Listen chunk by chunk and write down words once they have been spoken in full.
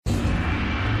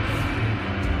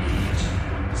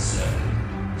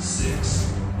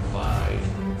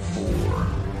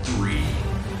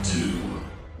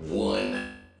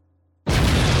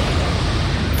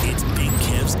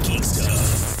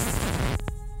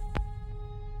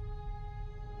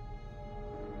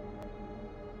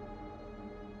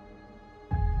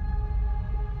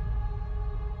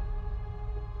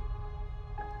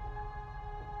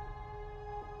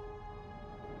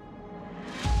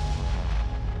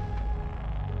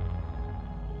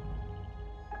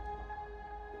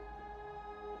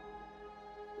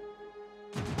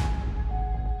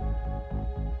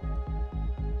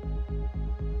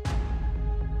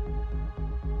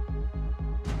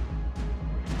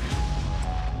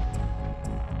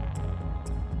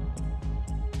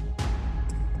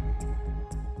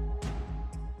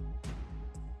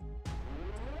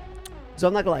So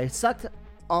I'm not gonna lie, it sucked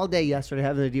all day yesterday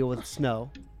having to deal with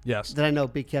snow Yes. that I know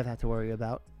Big Kev had to worry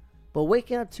about. But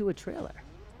waking up to a trailer.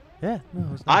 Yeah. No,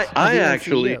 it's nice. I of the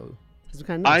actually, MCU is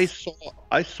kind of nice.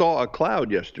 I saw a cloud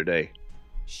yesterday.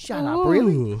 Shut up,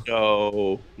 really? Ooh.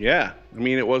 So yeah, I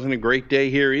mean it wasn't a great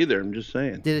day here either. I'm just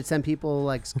saying. Did it send people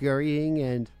like scurrying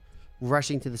and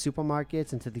rushing to the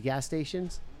supermarkets and to the gas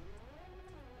stations?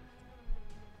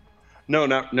 No,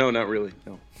 not really.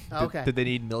 No, Okay. Did they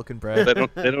need milk and they bread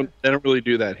don't really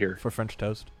do that here. for French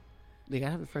toast? They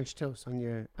gotta have the French toast on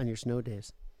your snow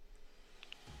days.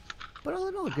 But all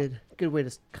in all, good way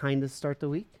to kind of start the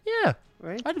week, Yeah.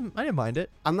 right? I didn't mind it.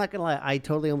 I'm not gonna lie, I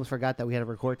totally almost forgot that we had to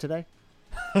record today,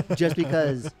 just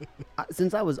because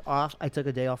since I was off, I took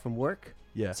a day off from work.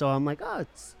 Yeah. So I'm like, oh,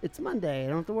 it's Monday. I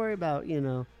don't have to worry about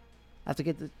I have to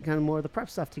get the kind of more of the prep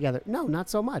stuff together. No, not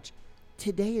so much.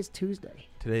 Today is Tuesday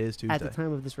Today is Tuesday. at the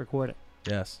time of this recording.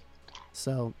 Yes.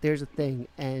 So there's a thing.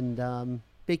 And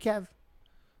Big Kev,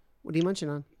 what are you munching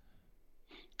on?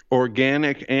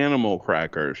 Organic animal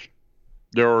crackers.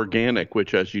 They're organic,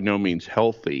 which, as you know, means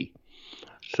healthy,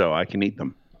 so I can eat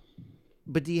them.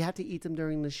 But do you have to eat them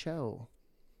during the show?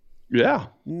 Yeah,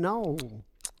 No,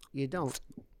 you don't.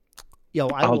 Yo,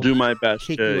 I'll do my best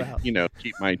kick you to, out.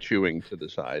 keep my chewing to the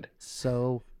side.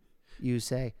 So you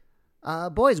say.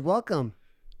 Boys, welcome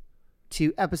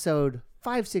to episode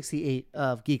 568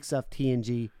 of Geek Stuff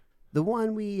TNG, the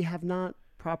one we have not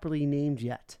properly named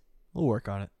yet. We'll work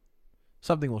on it.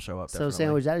 Something will show up. So, Definitely.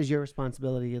 Sandwich, that is your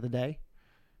responsibility of the day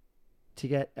to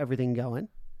get everything going.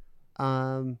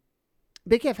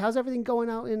 Big Kev, how's everything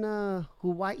going out in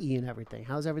Hawaii and everything?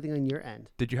 How's everything on your end?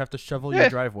 Did you have to shovel your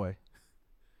driveway?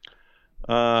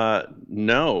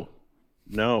 No.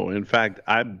 In fact,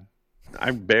 I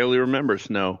barely remember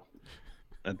snow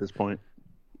at this point.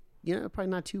 Probably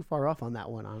not too far off on that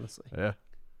one, honestly. Yeah.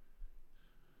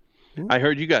 I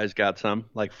heard you guys got some,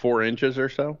 like 4 inches or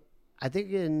so. I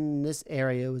think in this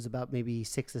area it was about maybe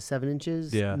 6 to 7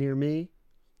 inches near me.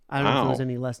 I don't know if it was Wow.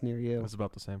 any less near you. It's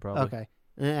about the same, probably. Okay.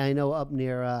 And I know up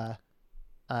near up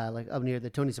near the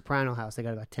Tony Soprano house, they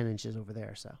got about 10 inches over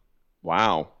there. So,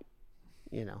 Wow.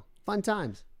 fun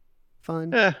times.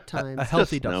 Fun Eh, times. A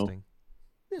healthy Just snow. dusting.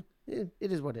 It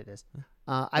is what it is.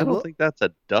 I don't think that's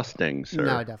a dusting, sir.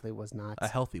 No, it definitely was not. A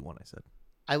healthy one, I said.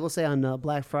 I will say on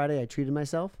Black Friday, I treated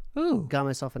myself. Ooh. Got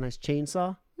myself a nice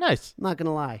chainsaw. Nice. Not going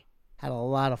to lie. Had a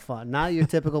lot of fun. Not your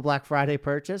typical Black Friday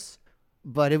purchase,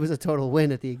 but it was a total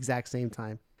win at the exact same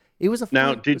time. It was a fun,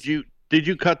 Now, did you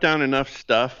cut down enough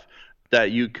stuff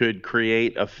that you could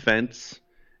create a fence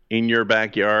in your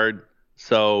backyard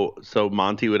so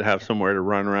Monty would have somewhere to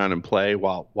run around and play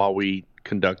while we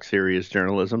conduct serious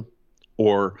journalism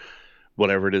or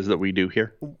whatever it is that we do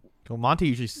here? Well, Monty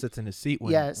usually sits in his seat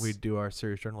when Yes. we do our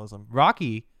serious journalism.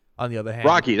 Rocky, on the other hand.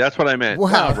 Rocky, that's what I meant. Wow.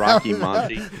 Not Rocky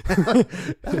Monty.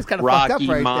 that was kind of fucked Rocky up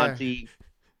right Monty.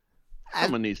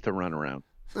 Someone needs to run around.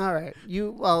 there. All right.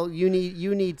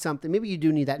 You need something. Maybe you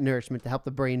do need that nourishment to help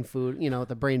the brain food,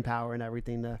 the brain power and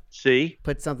everything to See?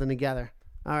 put something together.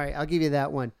 All right, I'll give you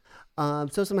that one.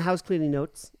 So some house cleaning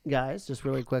notes, guys, just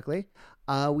really quickly.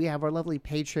 We have our lovely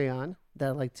Patreon that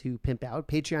I'd like to pimp out.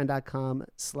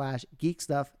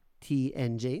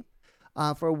 Patreon.com/geekstufftng.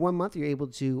 For 1 month, you're able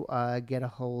to get a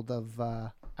hold of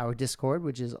our Discord,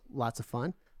 which is lots of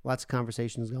fun. Lots of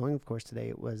conversations going. Of course, today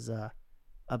it was a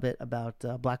bit about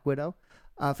Black Widow.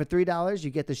 For $3, you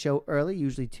get the show early,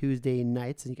 usually Tuesday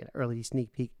nights, and you get an early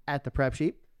sneak peek at the prep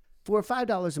sheet. For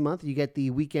 $5 a month, you get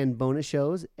the weekend bonus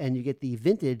shows, and you get the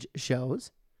vintage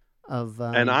shows of.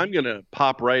 And I'm going to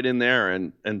pop right in there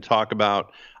and talk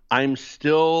about, I'm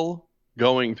still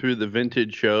going through the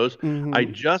vintage shows. Mhm. I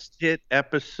just hit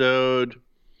episode,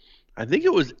 I think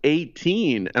it was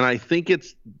 18, and I think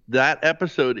that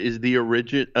episode is the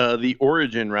origin of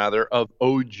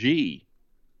OG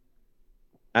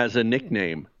as a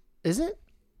nickname. Is it?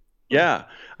 Yeah,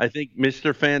 I think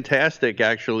Mr. Fantastic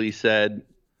actually said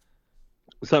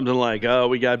something like, "Oh,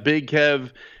 we got Big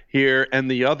Kev here and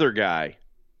the other guy."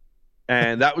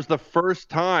 And that was the first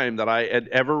time that I had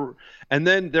ever. And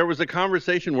then there was a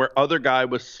conversation where other guy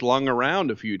was slung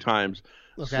around a few times.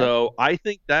 Okay. So I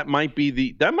think that might be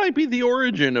the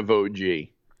origin of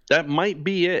OG. That might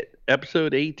be it.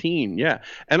 Episode 18. Yeah.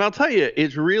 And I'll tell you,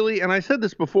 it's really, and I said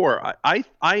this before, I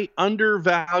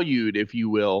undervalued, if you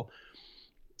will,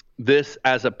 this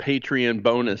as a Patreon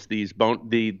bonus, the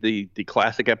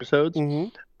classic episodes. Mm-hmm.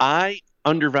 I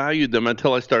undervalued them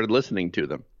until I started listening to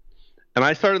them. And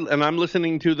I'm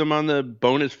listening to them on the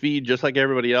bonus feed just like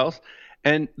everybody else.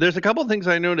 And there's a couple of things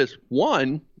I noticed.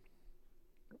 One,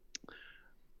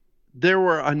 there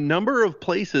were a number of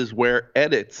places where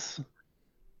edits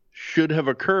should have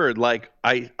occurred. Like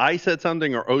I said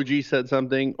something, or OG said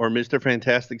something, or Mr.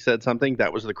 Fantastic said something.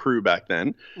 That was the crew back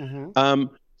then.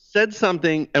 Mm-hmm. Said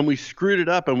something and we screwed it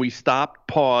up, and we stopped,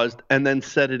 paused, and then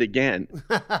said it again.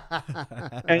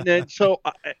 And then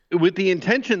with the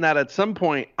intention that at some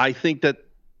point I think that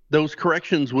those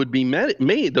corrections would be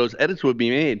made, those edits would be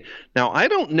made. Now I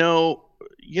don't know,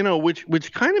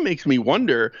 which kind of makes me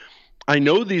wonder. I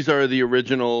know these are the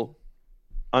original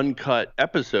uncut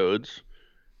episodes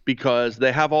because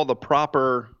they have all the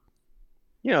proper,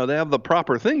 they have the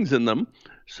proper things in them.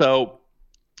 So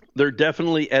they're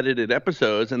definitely edited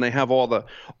episodes, and they have all the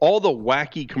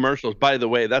wacky commercials. By the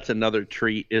way, that's another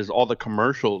treat, is all the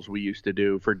commercials we used to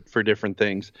do for different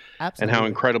things. Absolutely. And how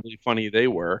incredibly funny they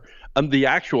were. The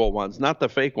actual ones, not the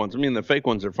fake ones. I mean, the fake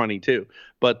ones are funny too,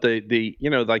 but the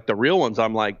like the real ones,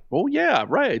 I'm like, oh yeah,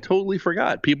 right, I totally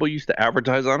forgot. People used to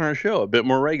advertise on our show a bit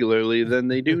more regularly than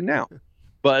they do now.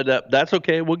 But that's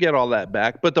okay. We'll get all that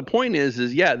back. But the point is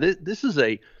yeah, this is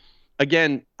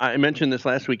again, I mentioned this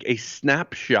last week, a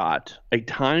snapshot, a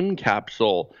time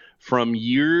capsule from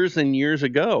years and years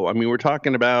ago. I mean, we're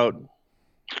talking about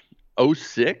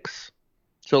 2006,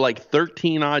 so like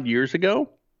 13 odd years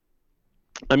ago.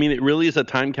 I mean, it really is a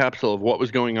time capsule of what was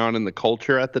going on in the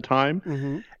culture at the time.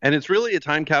 Mm-hmm. And it's really a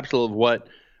time capsule of what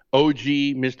OG,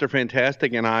 Mr.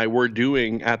 Fantastic, and I were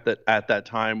doing at that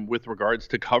time with regards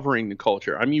to covering the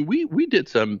culture. I mean, we did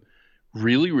some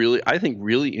really, I think,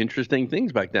 really interesting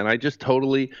things back then.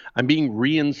 I'm being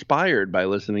re-inspired by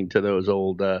listening to those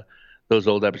old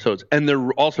episodes, and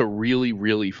they're also really,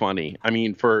 really funny. I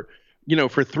mean, for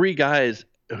three guys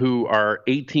who are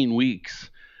 18 weeks,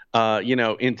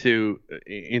 into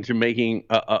making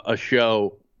a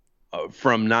show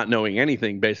from not knowing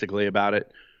anything basically about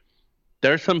it,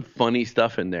 there's some funny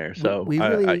stuff in there. So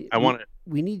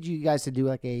we need you guys to do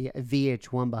like a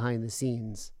VH1 behind the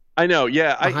scenes. I know,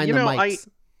 yeah.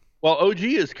 OG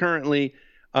is currently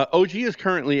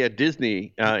at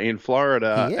Disney in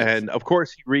Florida, and of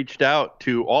course he reached out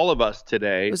to all of us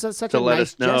today. It was such a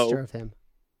nice gesture of him.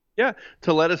 Yeah,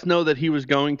 to let us know that he was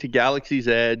going to Galaxy's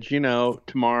Edge,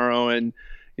 tomorrow, and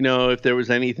if there was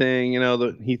anything,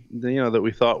 that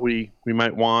we thought we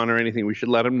might want or anything, we should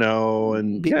let him know,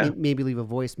 and maybe leave a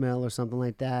voicemail or something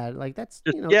like that. Like that's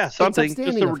something,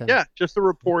 just to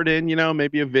report in,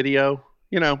 maybe a video.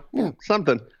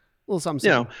 Something. Well,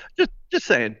 something. Just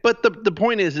saying. But the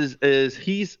point is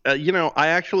he's, I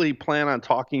actually plan on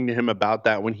talking to him about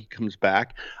that when he comes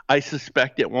back. I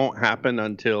suspect it won't happen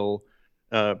until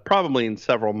probably in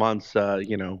several months.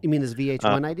 You mean this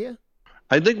VH1 idea?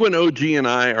 I think when OG and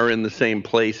I are in the same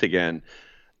place again,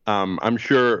 I'm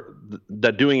sure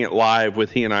that doing it live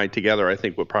with he and I together, I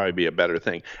think would probably be a better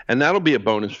thing. And that'll be a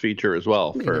bonus feature as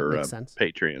well for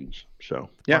Patreons. So,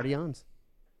 yeah. Party ons.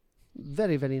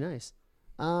 Very, very nice.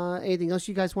 Anything else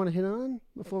you guys want to hit on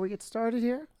before we get started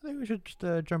here? I think we should just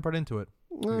jump right into it.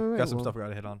 Got some stuff we got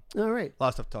to hit on. All right. A lot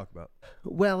of stuff to talk about.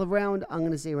 Well, I'm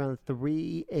going to say around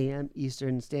 3 a.m.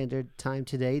 Eastern Standard Time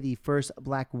today, the first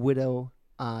Black Widow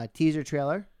teaser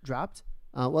trailer dropped.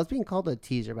 Well, it's being called a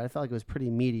teaser, but I felt like it was pretty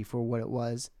meaty for what it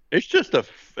was. It's just a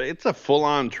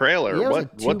full-on trailer. Yeah,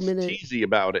 what's cheesy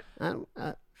about it?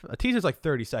 A teaser's like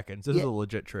 30 seconds. This is a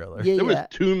legit trailer. It was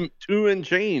two and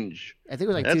change. I think it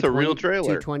was like that's a real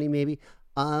trailer. 220 maybe.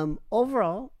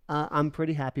 Overall, I'm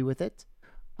pretty happy with it.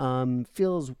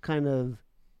 Feels kind of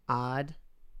odd,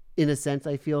 in a sense.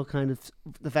 I feel kind of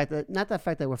the fact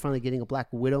that we're finally getting a Black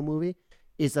Widow movie,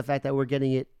 is the fact that we're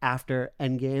getting it after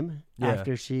Endgame,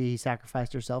 after she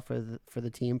sacrificed herself for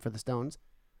the team, for the Stones.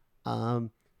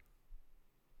 All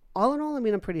in all, I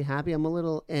mean, I'm pretty happy. I'm a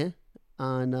little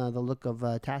on the look of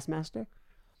Taskmaster,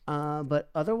 but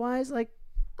otherwise, like,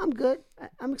 I'm good.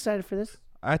 I'm excited for this.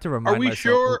 I have to remind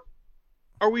myself.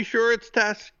 Are we sure it's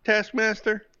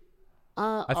Taskmaster?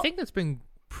 I think that's been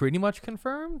pretty much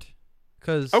confirmed.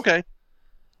 Because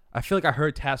I feel like I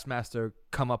heard Taskmaster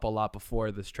come up a lot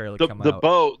before this trailer came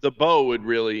out. The bow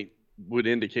would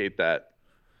indicate that.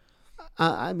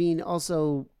 I mean,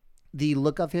 also the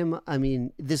look of him. I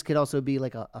mean, this could also be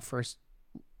like a first.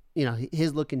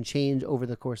 His look can change over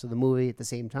the course of the movie at the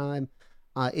same time,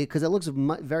 because it looks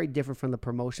very different from the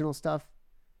promotional stuff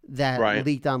that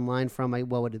leaked online from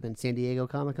what would have been San Diego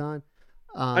Comic-Con.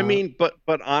 I mean,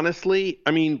 but honestly,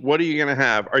 I mean, what are you going to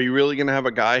have? Are you really going to have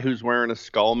a guy who's wearing a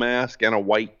skull mask and a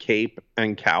white cape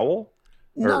and cowl?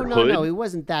 No, it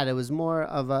wasn't that. It was more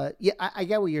of a I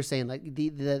get what you're saying. Like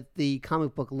the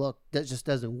comic book look just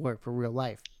doesn't work for real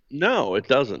life. No, it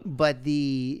doesn't. But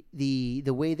the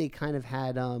way they kind of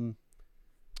had who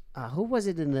was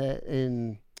it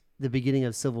in the beginning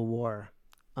of Civil War?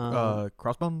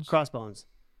 Crossbones. Crossbones.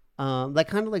 like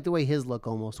kind of like the way his look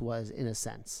almost was in a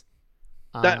sense.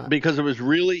 Because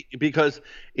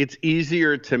it's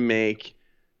easier to make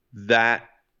that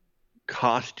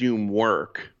costume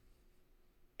work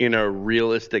in a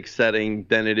realistic setting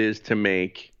than it is to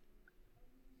make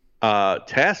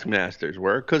Taskmaster's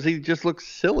work, because he just looks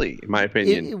silly, in my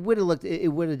opinion. It would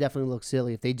have definitely looked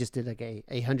silly if they just did like a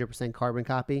 100% carbon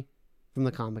copy from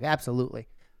the comic. Absolutely.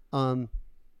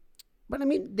 But I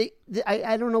mean,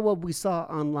 I don't know what we saw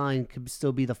online could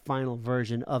still be the final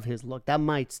version of his look. That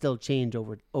might still change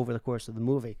over the course of the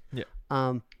movie. Yeah.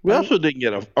 We also didn't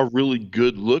get a really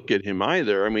good look at him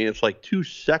either. I mean, it's like 2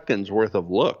 seconds worth of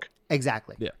look.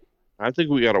 Exactly. Yeah. I think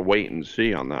we got to wait and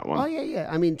see on that one. Oh yeah.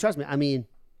 I mean, trust me. I mean,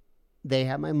 they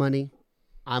have my money.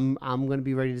 I'm going to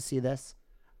be ready to see this,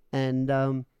 and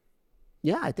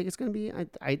yeah, I think it's going to be.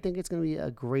 I think it's going to be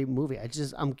a great movie.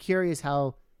 I'm curious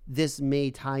how this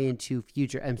may tie into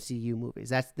future MCU movies.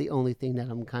 That's the only thing that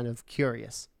I'm kind of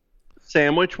curious.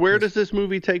 Sandwich, where does this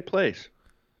movie take place?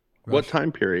 What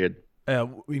time period?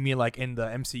 We mean like in the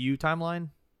MCU timeline?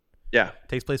 Yeah. It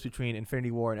takes place between Infinity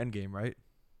War and Endgame, right?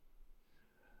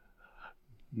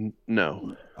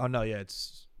 No. Oh no, yeah,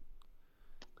 it's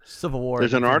Civil War.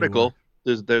 There's an article.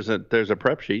 There's a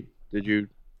prep sheet. Did you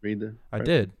read the? I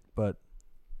did, but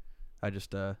I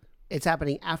just It's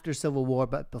happening after Civil War,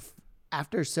 but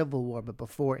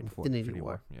before Infinity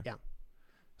War. Yeah.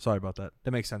 Sorry about that.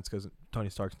 That makes sense because Tony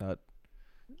Stark's not.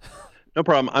 No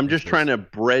problem. I'm just trying to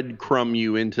breadcrumb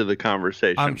you into the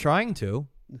conversation. I'm trying to.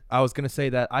 I was gonna say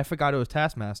that I forgot it was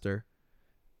Taskmaster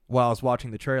while I was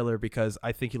watching the trailer because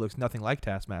I think he looks nothing like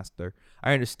Taskmaster.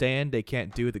 I understand they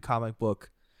can't do the comic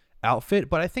book outfit,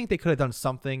 but I think they could have done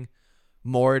something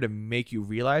more to make you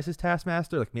realize his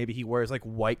Taskmaster. Like maybe he wears like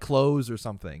white clothes or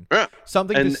something. Yeah.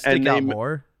 Something to stick out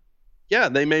more. Yeah,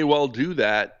 they may well do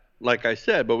that, like I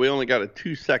said, but we only got a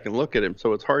 2-second look at him,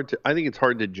 so I think it's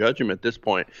hard to judge him at this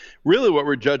point. Really what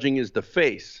we're judging is the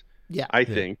face. Yeah. I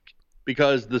think,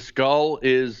 because the skull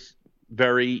is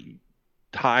very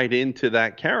tied into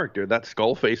that character. That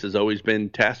skull face has always been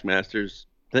Taskmaster's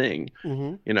thing,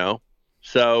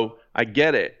 So I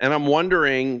get it. And I'm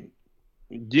wondering,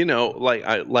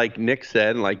 like Nick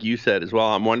said, and like you said as well,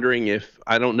 I'm wondering if,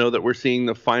 I don't know that we're seeing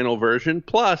the final version.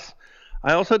 Plus,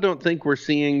 I also don't think we're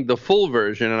seeing the full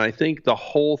version, and I think the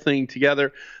whole thing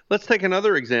together. Let's take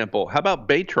another example. How about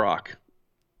Batroc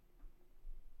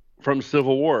from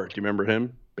Civil War? Do you remember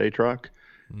him, Batroc?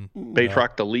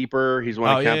 Batroc the Leaper. He's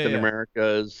one of Captain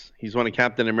America's. He's one of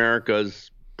Captain America's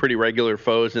pretty regular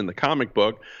foes in the comic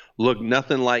book. Looked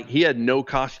nothing like. He had no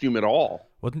costume at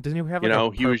all. Didn't he have like a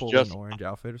purple and orange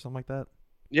outfit or something like that?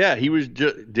 Yeah, he was.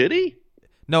 Did he?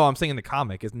 No, I'm saying in the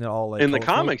comic, isn't it all like in colorful? The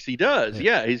comics he does.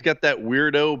 Yeah, he's got that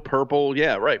weirdo purple,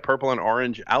 purple and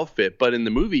orange outfit. But in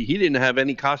the movie, he didn't have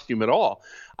any costume at all.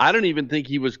 I don't even think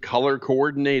he was color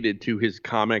coordinated to his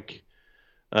comic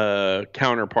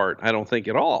counterpart. I don't think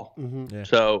at all. Mm-hmm. Yeah.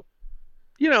 So,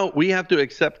 we have to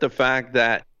accept the fact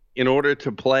that in order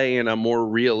to play in a more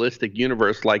realistic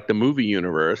universe like the movie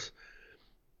universe,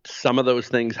 some of those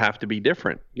things have to be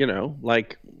different.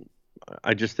 Like.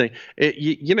 I just think,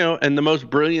 and the most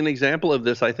brilliant example of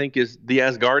this, I think, is the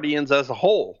Asgardians as a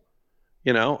whole.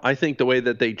 I think the way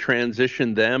that they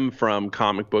transition them from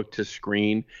comic book to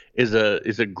screen is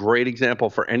a great example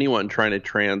for anyone trying to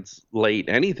translate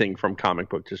anything from comic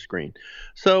book to screen.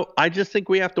 So I just think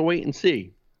we have to wait and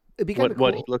see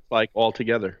what he looks like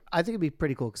altogether. I think it'd be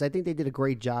pretty cool because I think they did a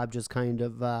great job just kind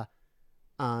of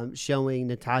showing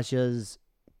Natasha's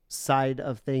side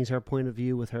of things, her point of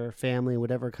view with her family,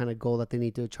 whatever kind of goal that they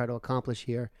need to try to accomplish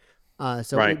here.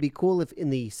 So it'd be cool if in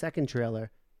the second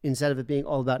trailer, instead of it being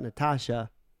all about Natasha,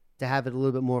 to have it a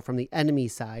little bit more from the enemy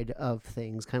side of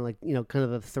things, kind of like, kind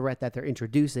of a threat that they're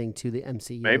introducing to the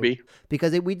MCU. Maybe.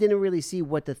 Because we didn't really see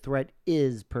what the threat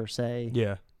is per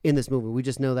se in this movie. We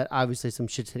just know that obviously some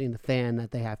shit's hitting the fan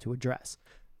that they have to address.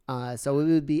 So it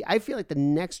would be, I feel like the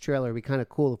next trailer would be kind of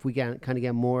cool if we kind of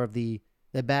get more of the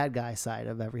bad guy side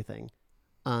of everything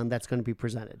that's going to be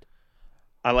presented.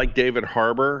 I like David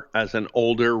Harbour as an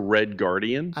older Red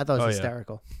Guardian. I thought it was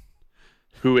hysterical.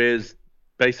 Who is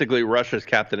basically Russia's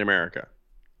Captain America.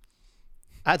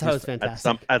 I thought it was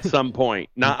fantastic. At some point,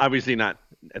 obviously not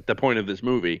at the point of this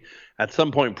movie, at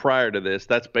some point prior to this,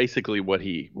 that's basically what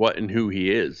and who he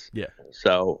is. Yeah.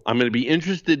 So I'm going to be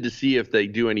interested to see if they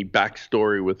do any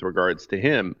backstory with regards to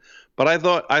him. But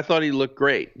I thought he looked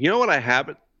great. You know what I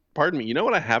haven't? Pardon me. You know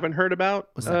what I haven't heard about?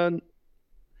 What's that?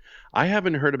 I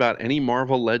haven't heard about any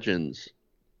Marvel Legends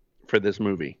for this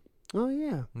movie. Oh,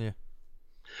 yeah. Yeah.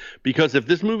 Because if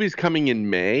this movie's coming in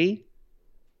May,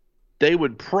 they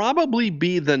would probably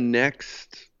be the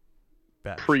next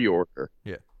batch. Pre-order.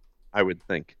 Yeah. I would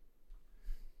think.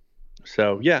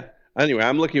 So yeah. Anyway,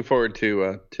 I'm looking forward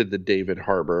to the David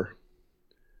Harbour.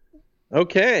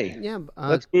 Okay. Yeah.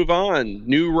 Let's move on.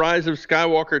 New Rise of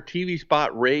Skywalker TV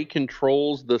spot. Rey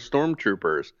controls the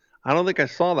stormtroopers. I don't think I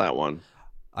saw that one.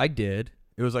 I did.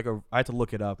 It was like I had to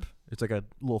look it up. It's like a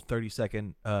little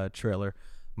 30-second trailer.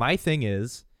 My thing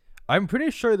is, I'm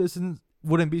pretty sure this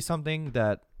wouldn't be something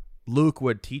that Luke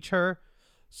would teach her.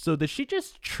 So did she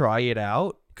just try it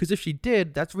out? Because if she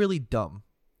did, that's really dumb.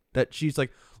 That she's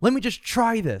like, let me just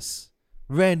try this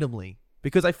randomly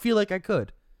because I feel like I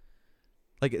could.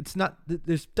 Like, it's not.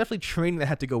 There's definitely training that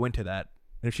had to go into that.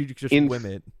 And if she could just whim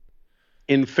it.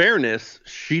 In fairness,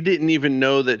 she didn't even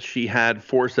know that she had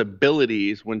Force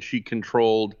abilities when she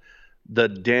controlled the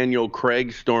Daniel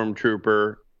Craig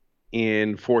stormtrooper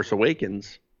in Force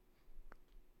Awakens.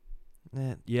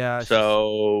 Yeah.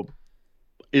 So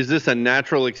is this a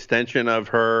natural extension of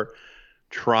her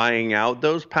trying out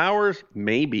those powers?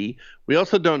 Maybe. We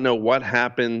also don't know what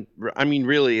happened. I mean,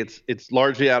 really, it's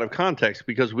largely out of context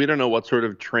because we don't know what sort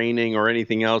of training or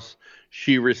anything else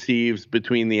she receives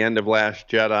between the end of Last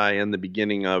Jedi and the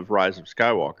beginning of Rise of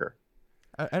Skywalker.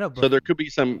 I know. So there could be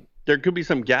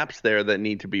some gaps there that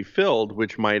need to be filled,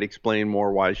 which might explain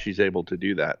more why she's able to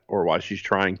do that or why she's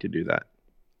trying to do that.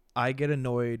 I get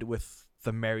annoyed with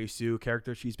the Mary Sue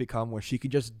character she's become, where she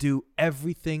can just do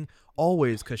everything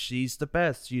always because she's the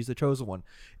best. She's the chosen one.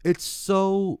 It's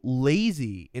so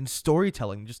lazy in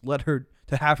storytelling. Just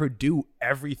have her do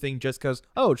everything just because,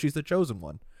 oh, she's the chosen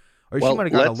one. Or she might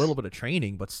have gotten a little bit of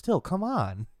training, but still, come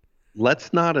on.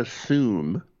 Let's not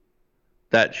assume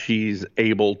that she's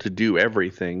able to do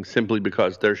everything simply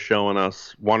because they're showing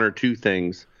us one or two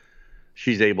things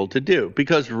she's able to do.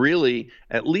 Because really,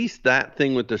 at least that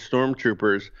thing with the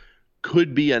stormtroopers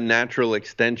could be a natural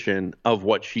extension of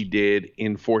what she did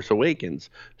in Force Awakens.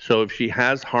 So if she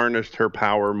has harnessed her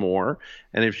power more,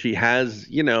 and if she has,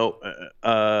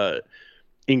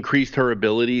 increased her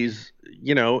abilities,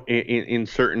 in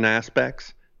certain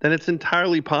aspects, then it's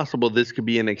entirely possible this could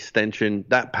be an extension.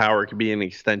 That power could be an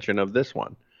extension of this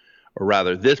one, or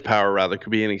rather, this power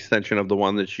could be an extension of the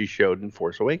one that she showed in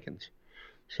Force Awakens.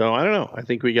 So I don't know. I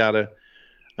think we gotta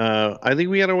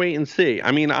wait and see.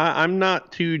 I mean, I'm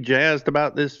not too jazzed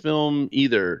about this film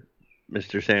either,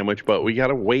 Mr. Sandwich, but we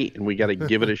gotta wait and we gotta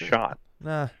give it a shot.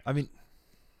 And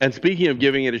speaking of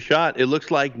giving it a shot, it looks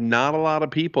like not a lot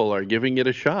of people are giving it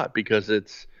a shot because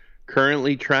it's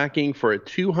currently tracking for a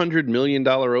 $200 million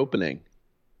opening,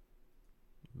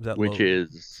 which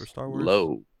is for Star Wars?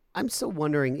 Low. I'm still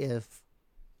wondering if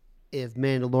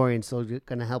Mandalorian's still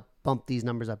going to help bump these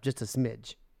numbers up just a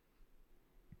smidge.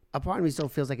 A part of me still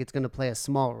feels like it's going to play a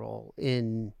small role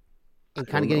in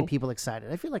kind of getting people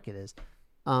excited. I feel like it is.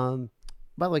 By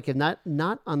the way,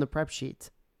 not on the prep sheet,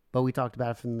 but we talked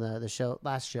about it from the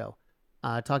last show,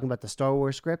 talking about the Star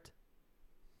Wars script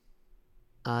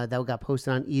that got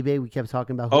posted on eBay. We kept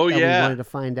talking about who we wanted to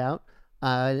find out.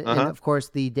 And of course,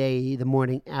 the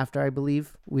morning after, I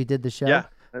believe, we did the show. Yeah.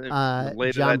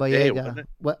 John Boyega.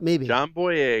 Maybe John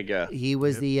Boyega. He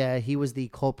was the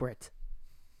culprit.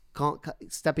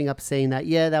 Stepping up, saying that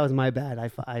that was my bad. I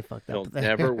fucked up. He'll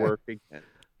never work again.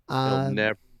 He'll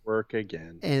never work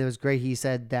again. And it was great. He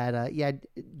said that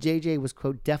JJ was,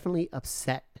 quote, definitely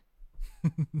upset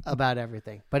about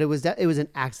everything, but it was an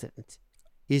accident.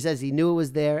 He says he knew it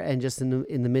was there, and just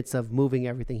in the midst of moving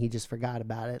everything, he just forgot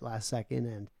about it last second,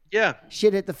 and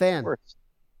shit hit the fan.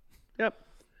 Yep.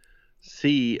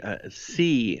 See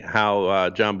how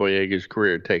John Boyega's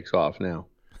career takes off now.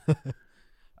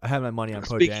 I have my money on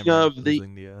Poe Speaking Dameron of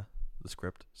losing the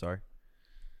script. Sorry.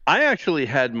 I actually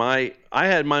had my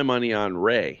money on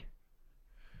Rey.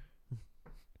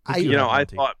 I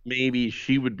thought maybe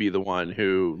she would be the one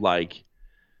who, I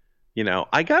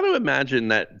got to imagine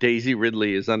that Daisy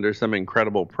Ridley is under some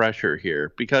incredible pressure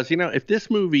here because, if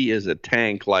this movie is a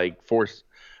tank like Last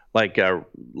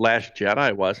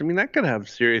Jedi was, that could have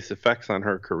serious effects on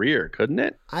her career, couldn't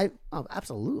it?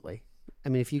 Absolutely. I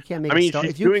mean, if you can't make,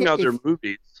 she's doing other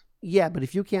movies. Yeah, but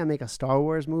if you can't make a Star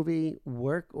Wars movie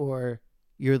work, or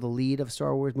you're the lead of a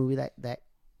Star Wars movie that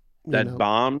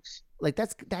bombs,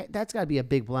 that's got to be a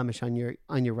big blemish on your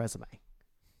resume.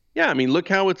 Yeah, look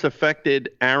how it's affected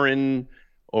Aaron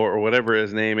or whatever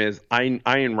his name is,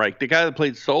 Ehrenreich, the guy that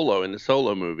played Solo in the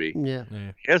Solo movie. Yeah.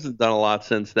 He hasn't done a lot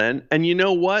since then. And you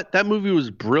know what? That movie was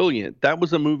brilliant. That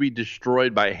was a movie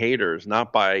destroyed by haters,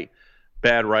 not by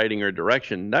bad writing or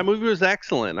direction. That movie was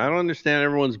excellent. I don't understand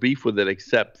everyone's beef with it,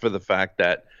 except for the fact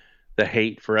that the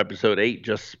hate for episode 8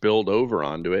 just spilled over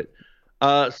onto it.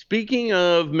 Speaking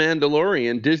of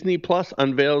Mandalorian, Disney Plus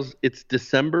unveils its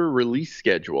December release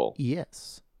schedule.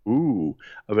 Yes. Ooh,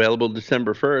 available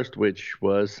December 1st, which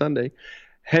was Sunday.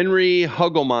 Henry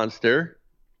Hugglemonster,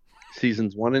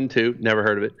 seasons 1 and 2, never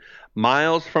heard of it.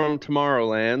 Miles from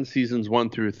Tomorrowland, seasons 1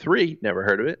 through 3, never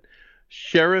heard of it.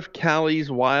 Sheriff Callie's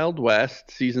Wild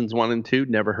West, seasons 1 and 2,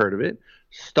 never heard of it.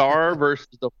 Star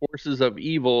versus the Forces of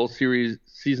Evil, series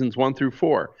seasons 1 through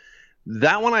 4.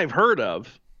 That one I've heard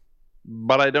of,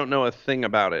 but I don't know a thing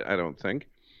about it, I don't think.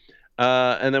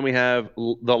 And then we have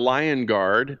The Lion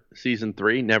Guard, season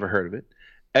 3, never heard of it.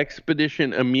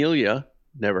 Expedition Amelia,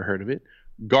 never heard of it.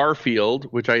 Garfield,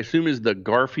 which I assume is the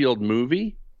Garfield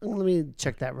movie. Let me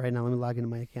check that right now. Let me log into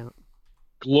my account.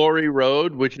 Glory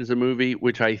Road, which is a movie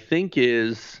which I think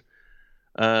is,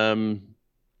 what's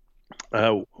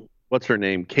her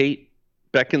name? Kate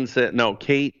Beckinsale. No,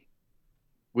 Kate.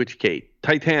 Which Kate?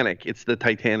 Titanic. It's the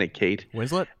Titanic Kate.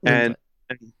 Winslet? And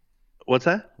what's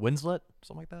that? Winslet?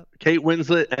 Something like that? Kate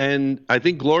Winslet, and I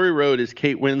think Glory Road is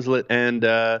Kate Winslet and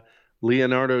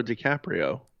Leonardo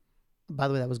DiCaprio. By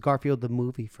the way, that was Garfield the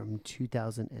movie from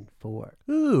 2004.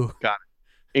 Ooh. Got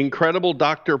it. Incredible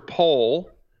Dr. Pole,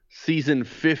 season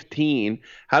 15.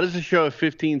 How does a show have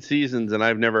 15 seasons and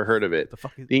I've never heard of it?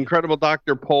 The Incredible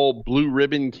Dr. Pole, Blue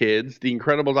Ribbon Kids, The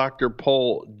Incredible Dr.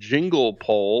 Pole, Jingle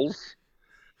Poles,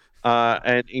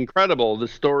 and Incredible, The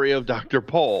Story of Dr.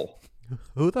 Pole.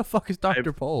 Who the fuck is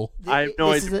Dr. Pole? I have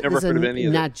no idea. Never heard of any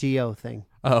of it. Nat Geo thing.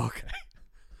 Oh, okay.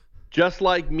 Just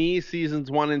Like Me, seasons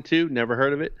 1 and 2. Never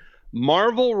heard of it.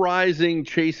 Marvel Rising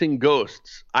Chasing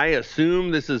Ghosts. I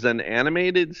assume this is an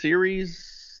animated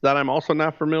series that I'm also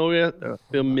not familiar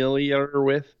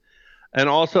with. And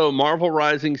also Marvel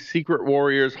Rising Secret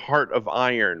Warriors Heart of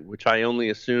Iron, which I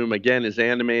only assume, again, is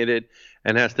animated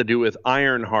and has to do with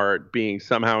Ironheart being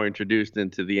somehow introduced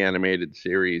into the animated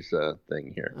series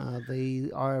thing here. They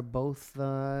are both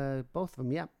of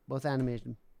them. Yeah, both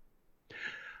animation.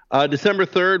 December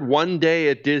 3rd, One Day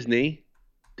at Disney.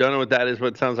 Don't know what that is, but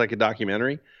it sounds like a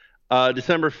documentary.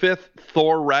 December 5th,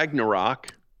 Thor Ragnarok.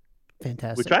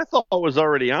 Fantastic. Which I thought was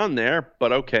already on there,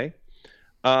 but okay.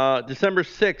 December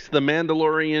 6th, The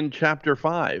Mandalorian Chapter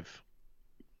 5.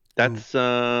 That's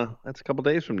a couple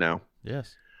days from now.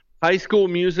 Yes. High School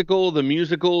Musical,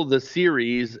 the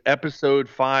series, Episode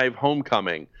 5,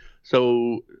 Homecoming.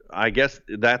 So I guess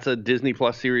that's a Disney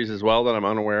Plus series as well that I'm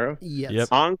unaware of. Yes. Yep.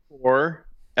 Encore,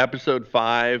 Episode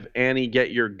 5, Annie Get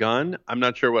Your Gun. I'm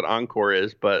not sure what Encore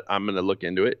is, but I'm going to look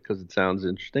into it because it sounds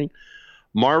interesting.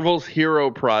 Marvel's Hero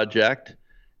Project,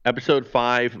 Episode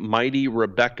 5, Mighty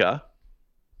Rebecca.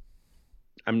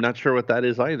 I'm not sure what that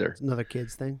is either. It's another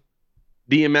kids thing.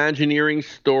 The Imagineering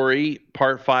Story,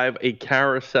 Part 5, A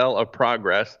Carousel of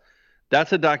Progress.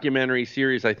 That's a documentary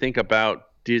series, I think, about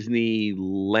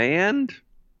Disneyland,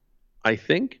 I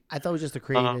think. I thought it was just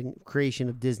a creation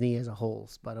of Disney as a whole,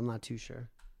 but I'm not too sure.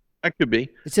 That could be.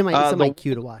 It's in my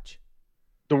queue to watch.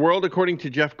 The World According to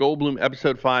Jeff Goldblum,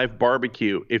 Episode 5,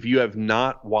 Barbecue. If you have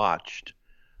not watched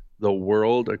The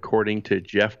World According to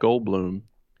Jeff Goldblum,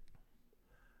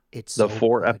 it's the so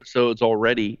 4 good. episodes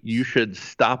already, you should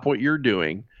stop what you're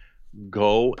doing,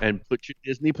 go and put your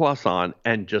Disney Plus on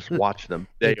and just watch them.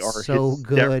 They It's are so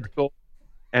hysterical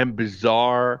and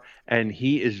bizarre, and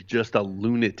he is just a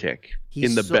lunatic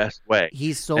in the best way.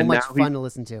 He's so And much now fun to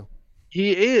listen to.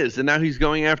 He is, and now he's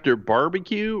going after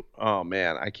barbecue. Oh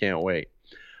man, I can't wait.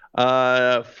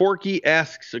 Forky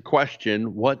asks a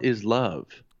question: what is love?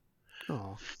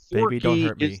 Oh, Baby, don't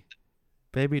hurt me.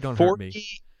 Baby, don't hurt me.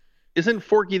 Isn't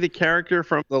Forky the character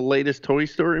from the latest Toy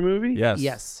Story movie? Yes.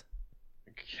 yes.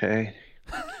 Okay.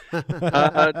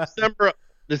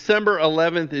 December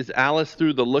 11th is Alice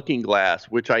Through the Looking Glass,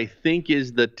 which I think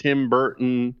is the Tim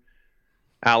Burton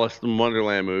Alice in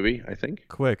Wonderland movie, I think.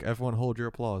 Quick, everyone hold your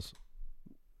applause.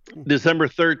 December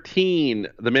 13,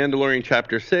 The Mandalorian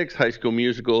Chapter 6, High School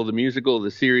Musical,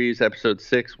 the series, Episode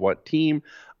 6, What Team?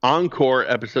 Encore,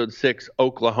 Episode 6,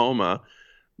 Oklahoma.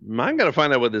 I'm going to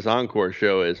find out what this Encore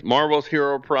show is. Marvel's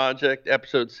Hero Project,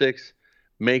 Episode 6,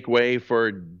 Make Way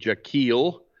for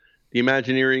Jaquil. The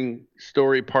Imagineering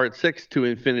Story, Part 6, To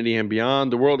Infinity and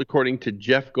Beyond. The World According to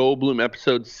Jeff Goldblum,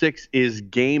 Episode 6 is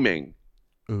Gaming.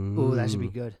 Ooh, that should be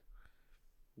good.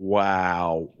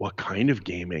 Wow. What kind of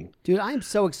gaming? Dude, I am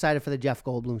so excited for the Jeff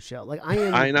Goldblum show. Like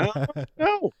I know.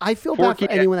 No. I feel bad for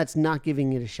anyone that's not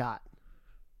giving it a shot.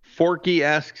 Forky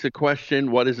asks a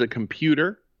question, what is a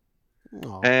computer?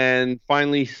 Oh. And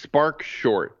finally, Spark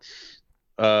Shorts.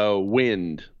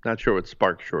 Wind. Not sure what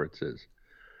Spark Shorts is.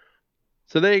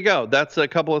 So there you go. That's a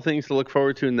couple of things to look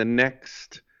forward to in the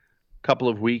next couple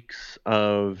of weeks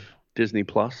of Disney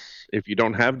Plus. If you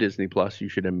don't have Disney Plus, you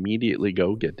should immediately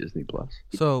go get Disney Plus.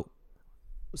 So,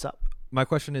 What's up? my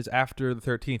question is, after the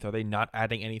 13th, are they not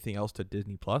adding anything else to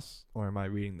Disney Plus, or am I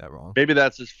reading that wrong? Maybe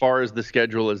that's as far as the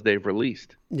schedule as they've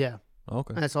released. Yeah,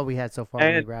 Okay. that's all we had so far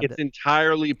when we And grabbed it's it.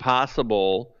 entirely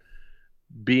possible,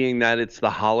 being that it's the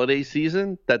holiday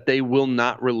season, that they will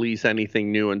not release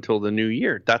anything new until the new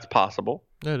year. That's possible.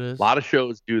 It is. A lot of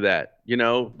shows do that.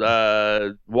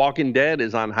 Walking Dead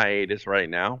is on hiatus right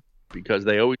now because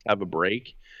they always have a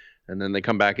break, and then they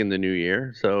come back in the new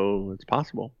year. So it's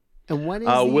possible. And when is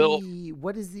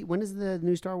when is the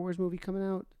new Star Wars movie coming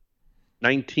out?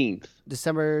 19th.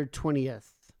 December 20th.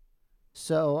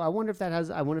 So I wonder if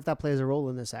that plays a role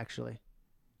in this actually.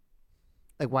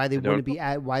 Like why they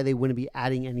wouldn't be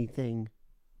adding anything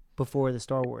before the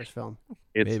Star Wars film.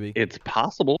 It's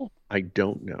possible. I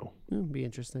don't know. It'd be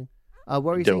interesting. What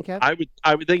were you saying, Kev?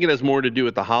 I would think it has more to do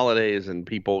with the holidays and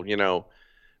people,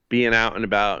 being out and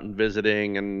about and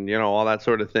visiting and all that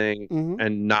sort of thing,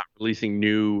 and not releasing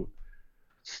new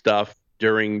stuff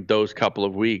during those couple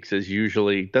of weeks is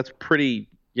usually that's pretty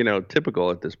typical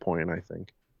at this point, I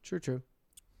think. True.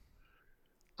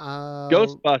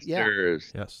 Ghostbusters. Yeah.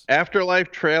 Yes.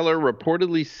 Afterlife trailer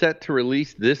reportedly set to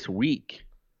release this week.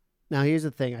 Now here's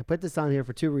the thing. I put this on here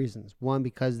for two reasons. One,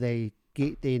 because they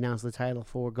announced the title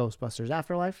for Ghostbusters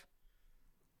Afterlife,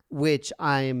 which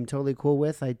I'm totally cool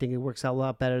with. I think it works out a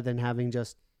lot better than having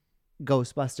just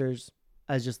Ghostbusters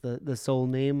as just the sole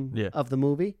name of the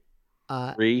movie.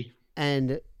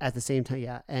 And at the same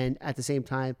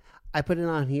time, I put it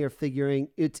on here figuring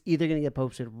it's either going to get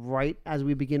posted right as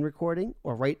we begin recording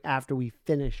or right after we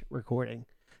finish recording.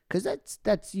 Because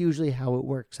that's usually how it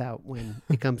works out when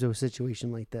it comes to a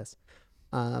situation like this.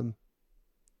 But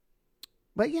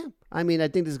yeah, I mean, I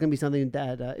think this is going to be something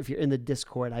that if you're in the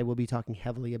Discord, I will be talking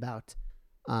heavily about.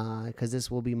 Because this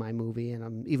will be my movie.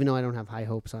 And even though I don't have high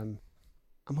hopes, I'm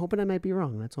hoping I might be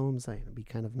wrong. That's all I'm saying. It'd be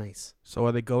kind of nice. So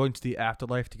are they going to the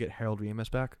afterlife to get Harold Ramis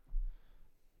back?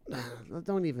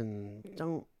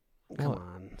 Come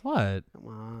on. What? Come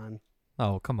on.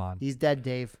 Oh, come on. He's dead,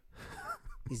 Dave.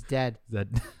 He's dead. That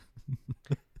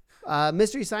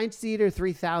Mystery Science Theater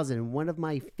 3000, one of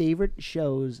my favorite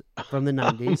shows from the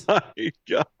 90s. Oh my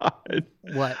God.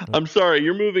 What? I'm sorry,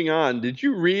 you're moving on. Did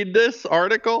you read this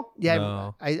article? Yeah,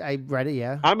 No. I read it,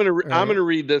 yeah. I'm gonna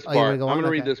read this Oh, you wanna part. go I'm on?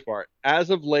 gonna read Okay. this part. As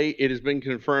of late, it has been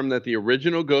confirmed that the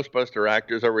original Ghostbuster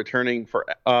actors are returning for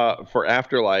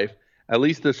Afterlife. At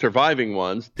least the surviving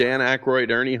ones: Dan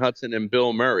Aykroyd, Ernie Hudson, and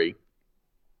Bill Murray.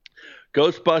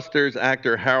 Ghostbusters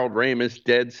actor Harold Ramis,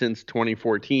 dead since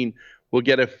 2014, will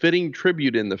get a fitting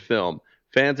tribute in the film.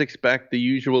 Fans expect the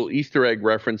usual Easter egg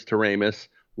reference to Ramis,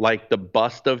 like the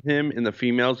bust of him in the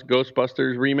female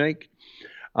Ghostbusters remake.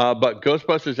 But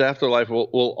Ghostbusters Afterlife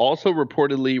will also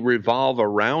reportedly revolve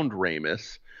around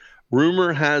Ramis.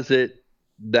 Rumor has it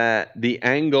that the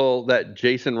angle that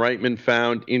Jason Reitman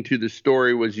found into the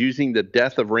story was using the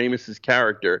death of Ramis's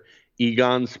character,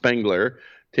 Egon Spengler,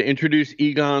 to introduce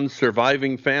Egon's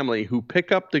surviving family, who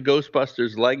pick up the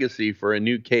Ghostbusters legacy for a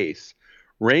new case.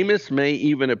 Ramis may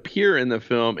even appear in the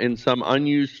film in some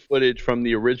unused footage from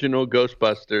the original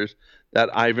Ghostbusters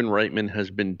that Ivan Reitman has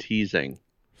been teasing.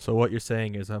 So what you're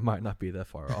saying is I might not be that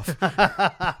far off.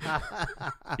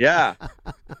 Yeah.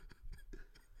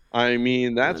 I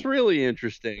mean, that's really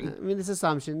interesting. I mean, it's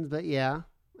assumptions, but yeah.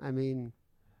 I mean,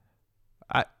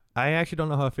 I actually don't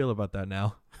know how I feel about that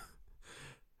now.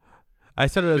 I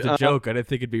said it as a joke. I didn't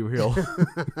think it'd be real.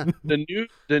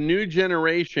 The new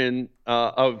generation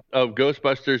of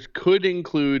Ghostbusters could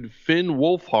include Finn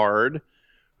Wolfhard,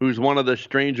 who's one of the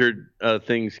Stranger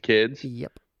Things kids.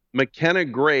 yep. McKenna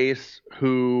Grace,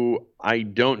 who I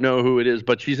don't know who it is,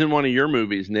 but she's in one of your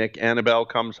movies, Nick. Annabelle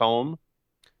Comes Home.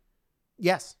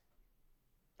 Yes.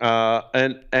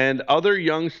 And other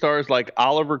young stars like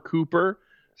Oliver Cooper,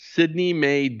 Sidney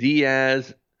Mae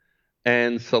Diaz,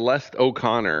 and Celeste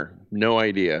O'Connor. No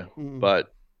idea,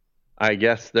 but I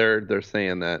guess they're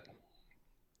saying that.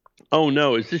 Oh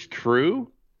no, is this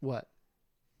true? What?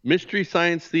 Mystery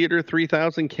Science Theater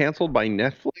 3000 canceled by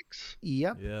Netflix?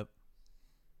 Yep. Yep.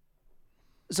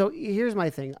 So here's my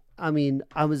thing. I mean,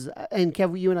 and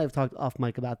Kev, you and I have talked off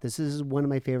mic about this. This is one of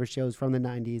my favorite shows from the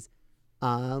 90s.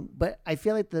 But I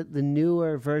feel like the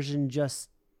newer version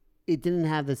it didn't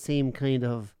have the same kind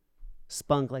of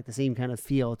spunk, like the same kind of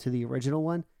feel to the original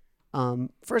one.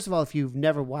 First of all, if you've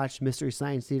never watched Mystery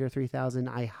Science Theater 3000,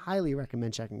 I highly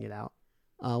recommend checking it out.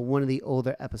 One of the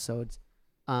older episodes.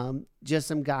 Just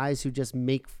some guys who just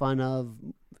make fun of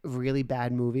really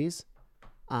bad movies.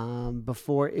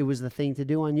 Before it was the thing to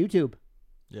do on YouTube.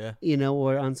 Yeah.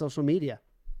 Or on social media.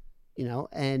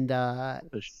 And A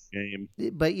shame.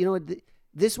 but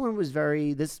this one was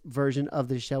this version of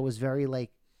the show was very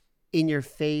like in your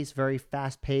face, very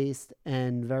fast paced,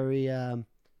 and very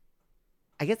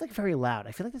I guess like very loud.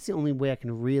 I feel like that's the only way I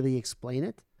can really explain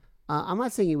it. I'm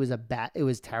not saying it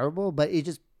was terrible, but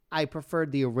I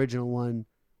preferred the original one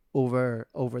over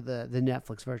the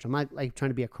Netflix version. I'm not like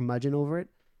trying to be a curmudgeon over it.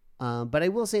 But I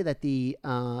will say that the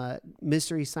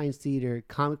Mystery Science Theater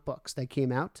comic books that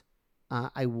came out,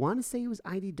 I want to say it was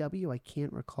IDW. I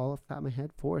can't recall off the top of my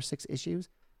head, 4 or 6 issues,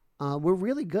 were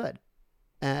really good.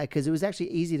 Because it was actually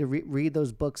easy to read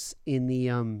those books in the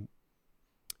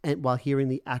and while hearing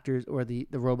the actors or the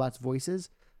robots' voices,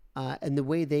 and the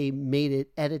way they made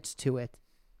edits to it,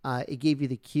 it gave you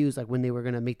the cues like when they were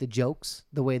going to make the jokes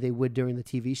the way they would during the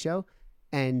TV show,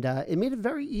 and it made it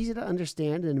very easy to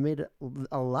understand, and it made it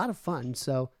a lot of fun.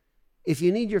 So if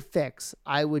you need your fix,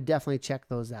 I would definitely check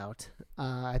those out.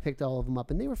 I picked all of them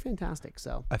up, and they were fantastic.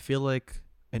 So I feel like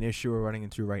an issue we're running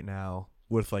into right now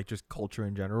with like just culture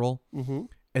in general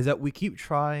is that we keep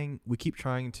trying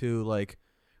to like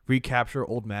recapture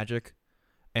old magic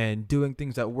and doing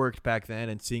things that worked back then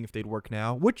and seeing if they'd work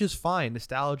now, which is fine.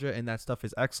 Nostalgia and that stuff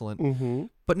is excellent.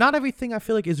 But not everything I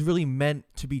feel like is really meant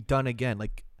to be done again.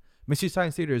 Like Mystery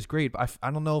Science Theater is great, but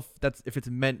I don't know if it's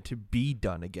meant to be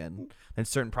done again. And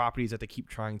certain properties that they keep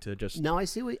trying to just. No, I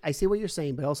see what you're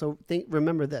saying, but also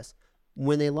remember this: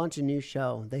 when they launch a new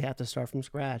show, they have to start from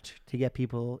scratch to get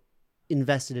people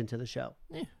invested into the show.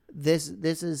 Yeah. This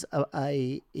is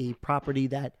a property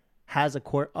that has a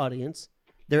core audience.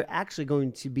 They're actually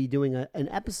going to be doing an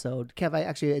episode. Kev,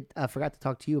 I forgot to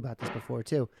talk to you about this before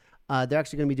too. They're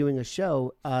actually going to be doing a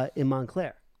show in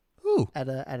Montclair. Ooh. At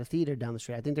a theater down the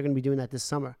street. I think they're going to be doing that this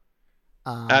summer.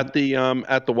 At the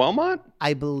Wellmont?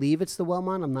 I believe it's the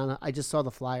Wellmont. I just saw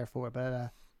the flyer for it,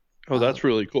 but that's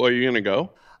really cool. Are you going to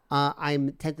go?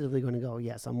 I'm tentatively going to go.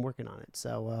 Yes, I'm working on it.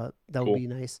 So that would be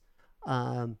nice.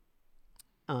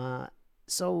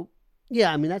 So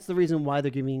yeah, I mean that's the reason why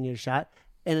they're giving it a shot.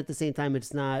 And at the same time,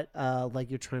 it's not like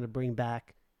you're trying to bring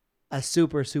back a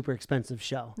super, super expensive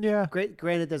show. Yeah.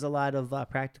 Granted, there's a lot of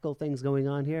practical things going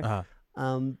on here.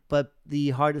 But the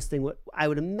hardest thing, what I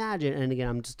would imagine, and again,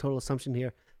 I'm just total assumption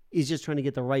here, is just trying to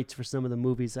get the rights for some of the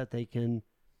movies that they can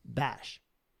bash.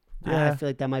 Yeah. I feel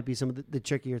like that might be some of the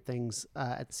trickier things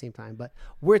at the same time. But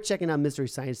we're checking out Mystery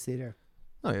Science Theater.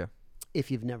 Oh, yeah.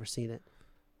 If you've never seen it.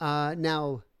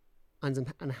 Now, on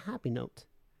a happy note,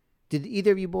 did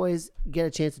either of you boys get a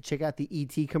chance to check out the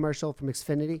ET commercial from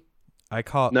Xfinity? I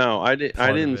caught. No, I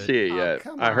didn't see it yet.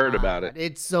 I heard about it.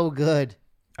 It's so good.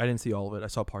 I didn't see all of it. I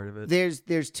saw part of it.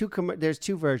 There's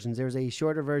two versions. There's a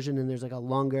shorter version and there's like a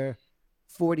longer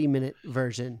 40-minute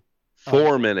version.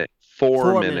 4 minute.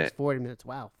 4 minute. 40 minutes.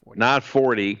 Wow. 40. Not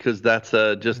 40 because that's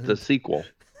just a sequel.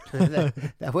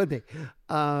 that would be.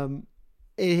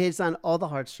 It hits on all the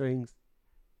heartstrings.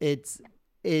 It's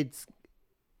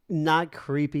not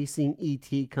creepy seeing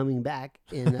ET coming back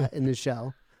in the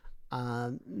show.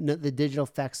 The digital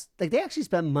effects, like they actually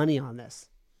spent money on this.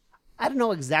 I don't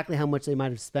know exactly how much they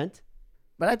might have spent,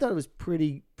 but I thought it was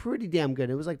pretty damn good.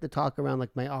 It was like the talk around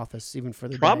like my office, even for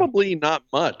the probably not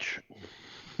much.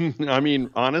 I mean,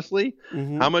 honestly,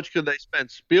 how much could they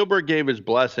spend? Spielberg gave his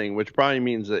blessing, which probably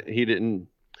means that he didn't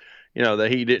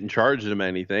charge them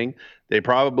anything. They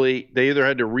either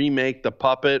had to remake the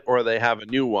puppet or they have a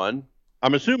new one.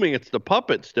 I'm assuming it's the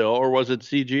puppet still, or was it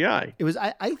CGI? It was.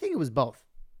 I think it was both.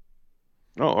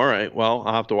 Oh, all right. Well,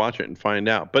 I'll have to watch it and find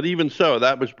out. But even so,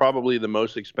 that was probably the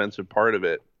most expensive part of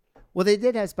it. Well, they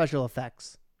did have special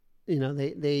effects. You know,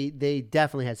 they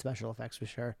definitely had special effects for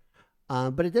sure.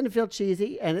 But it didn't feel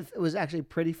cheesy, and it was actually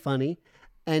pretty funny,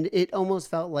 and it almost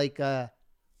felt like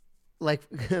like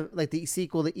the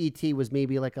sequel to E.T. was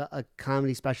maybe like a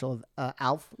comedy special of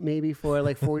Alf, maybe for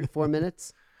like 4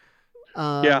 minutes.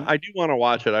 Yeah, I do want to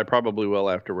watch it. I probably will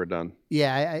after we're done.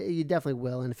 Yeah, you definitely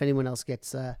will. And if anyone else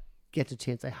gets a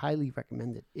chance, I highly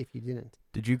recommend it if you didn't.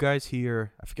 Did you guys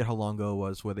hear, I forget how long ago it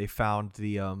was, where they found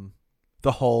the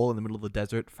hole in the middle of the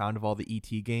desert, found of all the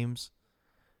ET games?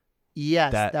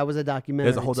 Yes, that was a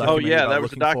documentary. There's a whole documentary that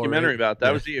was a documentary about that.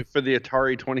 That was for the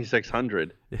Atari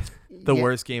 2600. The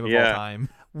worst game of all time.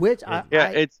 Which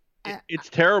it's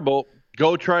terrible.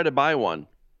 Go try to buy one.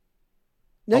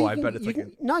 No, I bet it's you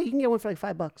can get one for like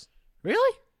 $5.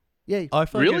 Really? Yeah. Oh, I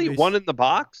feel really? Like one in the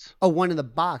box? Oh, one in the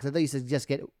box. I thought you said just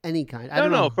get any kind. I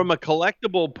don't know. know. From a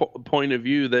collectible point of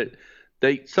view, that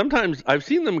they sometimes I've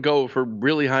seen them go for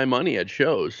really high money at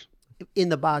shows. In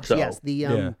the box, yes.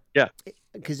 Yeah.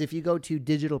 Because if you go to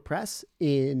Digital Press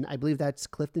in, I believe that's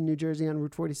Clifton, New Jersey, on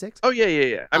Route 46. Oh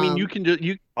yeah. I mean, you can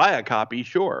buy a copy,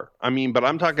 sure. I mean, but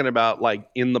I'm talking about like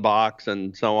in the box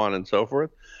and so on and so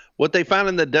forth. What they found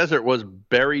in the desert was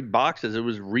buried boxes. It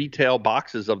was retail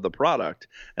boxes of the product.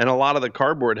 And a lot of the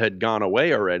cardboard had gone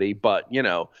away already. But,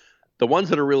 the ones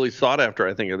that are really sought after,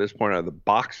 I think, at this point are the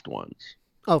boxed ones.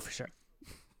 Oh, for sure.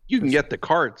 You can get the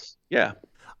carts. Yeah.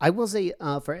 I will say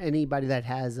for anybody that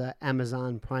has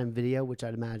Amazon Prime Video, which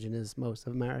I'd imagine is most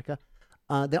of America,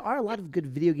 there are a lot of good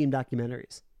video game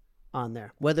documentaries on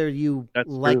there. Whether you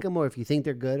like them or if you think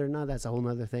they're good or not, that's a whole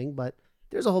other thing. But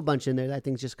there's a whole bunch in there that I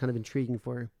think is just kind of intriguing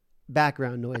for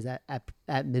background noise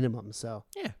at minimum. So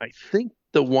Yeah. I think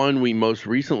the one we most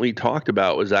recently talked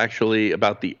about was actually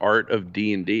about the art of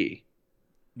D&D.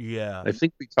 Yeah. I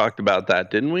think we talked about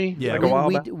that, didn't we? Yeah. Like a while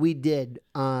back? we did,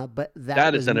 but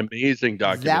That is an amazing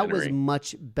documentary. That was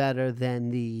much better than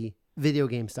the video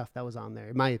game stuff that was on there,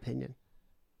 in my opinion.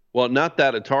 Well, not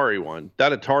that Atari one.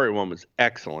 That Atari one was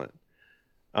excellent.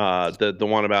 The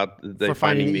one about For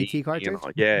finding the ET cartridge.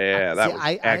 Yeah, that was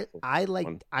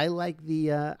excellent. I like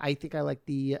the. I think I like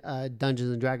the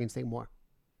Dungeons and Dragons thing more.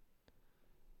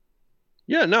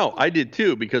 Yeah, no, I did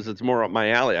too because it's more up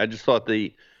my alley. I just thought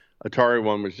the Atari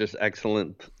one was just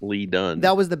excellently done.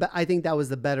 That was I think that was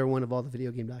the better one of all the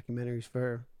video game documentaries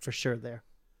for sure. There.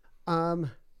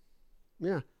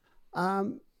 Yeah.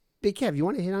 Big Kev, you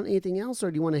want to hit on anything else,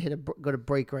 or do you want to go to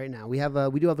break right now? We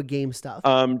do have a game stuff.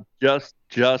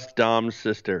 Just Dom's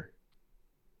sister.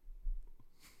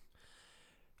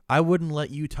 I wouldn't let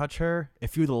you touch her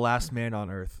if you were the last man on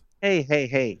Earth.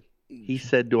 Hey. He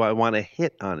said, "Do I want to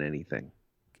hit on anything?"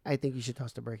 I think you should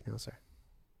toss the break now, sir.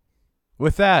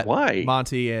 With that, Why?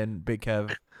 Monty and Big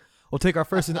Kev, we'll take our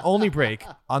first and only break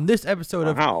on this episode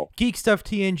of Geek Stuff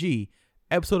TNG,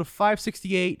 episode of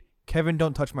 568. Kevin,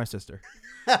 don't touch my sister.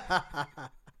 I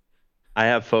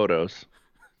have photos.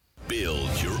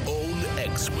 Build your own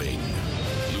X-Wing.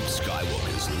 Luke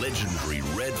Skywalker's legendary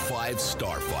Red 5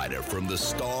 starfighter from the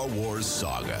Star Wars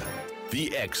saga.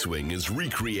 The X-Wing is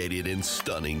recreated in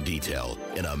stunning detail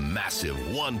in a massive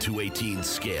 1:18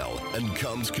 scale and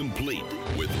comes complete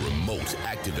with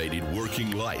remote-activated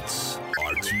working lights,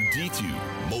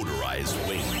 R2-D2 motorized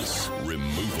wings,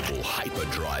 removable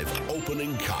hyperdrive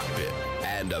opening cockpit,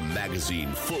 and a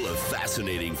magazine full of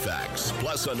fascinating facts,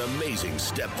 plus an amazing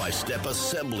step-by-step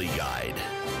assembly guide.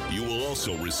 You will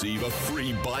also receive a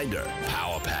free binder,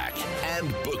 power pack, and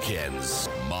bookends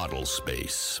model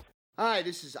space. Hi,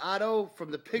 this is Otto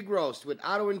from the Pig Roast with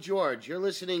Otto and George. You're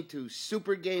listening to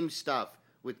Super Game Stuff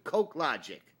with Coke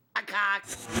Logic.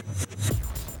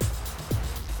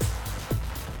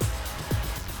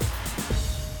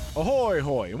 Ahoy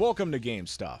hoy, and welcome to Game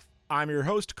Stuff. I'm your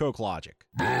host, Coke Logic.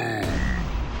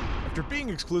 After being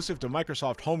exclusive to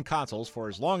Microsoft home consoles for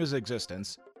as long as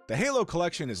existence, the Halo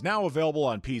Collection is now available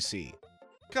on PC.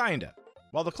 Kinda.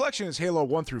 While the collection is Halo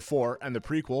 1 through 4 and the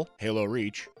prequel, Halo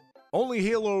Reach, only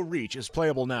Halo Reach is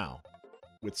playable now,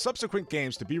 with subsequent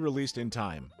games to be released in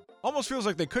time. Almost feels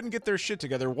like they couldn't get their shit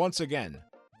together once again.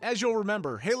 As you'll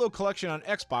remember, Halo Collection on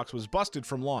Xbox was busted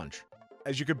from launch,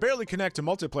 as you could barely connect to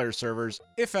multiplayer servers,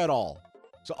 if at all.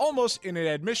 So almost in an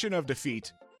admission of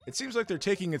defeat, it seems like they're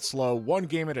taking it slow one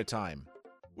game at a time.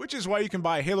 Which is why you can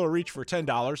buy Halo Reach for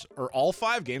 $10 or all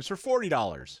 5 games for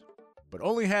 $40, but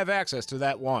only have access to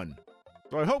that one.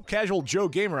 So I hope casual Joe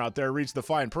Gamer out there reads the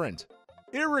fine print.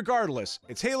 Irregardless,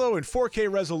 it's Halo in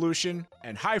 4K resolution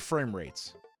and high frame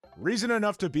rates. Reason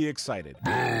enough to be excited.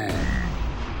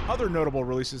 Other notable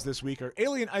releases this week are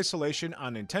Alien Isolation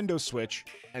on Nintendo Switch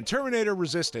and Terminator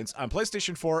Resistance on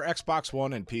PlayStation 4, Xbox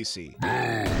One, and PC.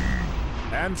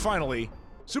 And finally,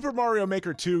 Super Mario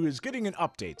Maker 2 is getting an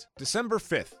update, December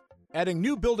 5th, adding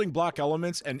new building block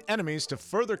elements and enemies to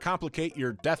further complicate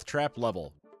your death trap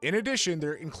level. In addition,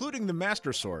 they're including the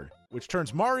Master Sword, which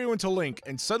turns Mario into Link,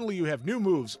 and suddenly you have new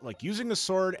moves like using a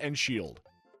sword and shield.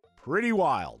 Pretty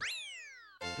wild.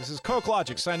 This is Coke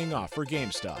Logic signing off for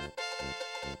Game Stuff.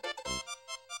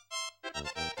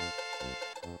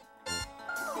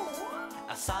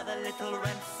 I saw the little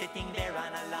wren sitting there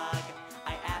on a log.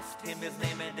 I asked him his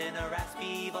name, and in a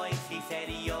raspy voice he said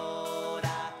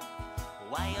Yoda.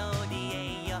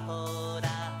 Y-O-D-A,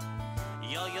 Yoda.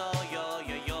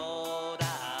 Yo-yo-yo-yo-Yoda.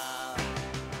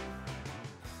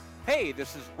 Hey,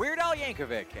 this is Weird Al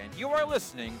Yankovic, and you are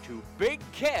listening to Big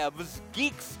Kev's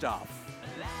Geek Stuff.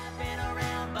 Laughing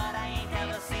around, but I ain't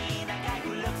never seen a guy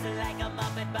who looks like a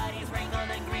Muppet, but he's wrinkled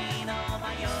and green. Oh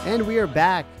my God. And we are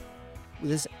back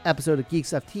with this episode of Geek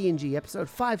Stuff TNG, episode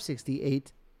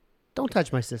 568. Don't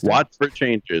touch my sister. Watch for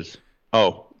changes.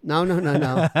 Oh. No.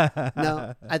 No,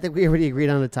 I think we already agreed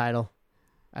on the title.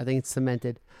 I think it's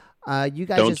cemented. You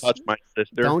guys Don't touch my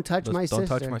sister. Don't touch my sister. Don't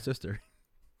touch my sister.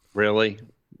 Really?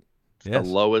 It's Yes.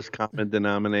 the lowest common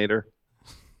denominator.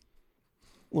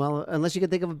 Well, unless you can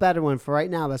think of a better one for right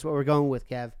now, that's what we're going with,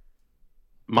 Kev.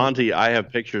 Monty, I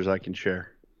have pictures I can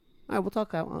share. All right, we'll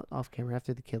talk off camera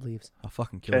after the kid leaves. I'll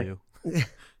fucking kill you.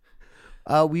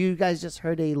 You guys just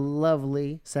heard a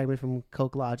lovely segment from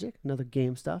Coke Logic, another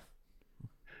game stuff.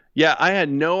 Yeah, I had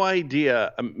no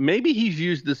idea. Maybe he's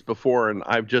used this before and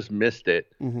I've just missed it.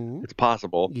 Mm-hmm. It's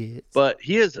possible. Yes. But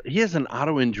he has an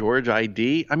Otto and George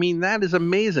ID. I mean, that is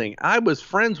amazing. I was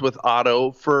friends with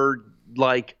Otto for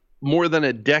like more than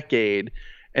a decade,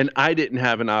 and I didn't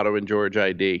have an Otto and George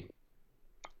ID.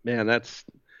 Man,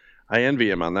 I envy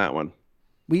him on that one.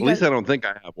 At least I don't think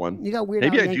I have one. You got Weird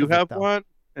Maybe Al I do Yankovic, have though. one,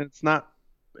 and it's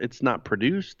not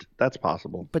produced. That's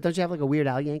possible. But don't you have like a Weird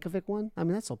Al Yankovic one? I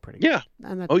mean, that's all pretty. Yeah.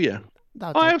 Oh yeah.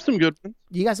 I have some good ones.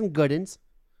 You got some good ones.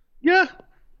 Yeah,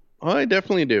 I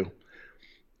definitely do.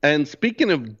 And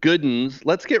speaking of good ones,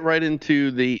 let's get right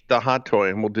into the hot toy,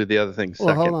 and we'll do the other things Well,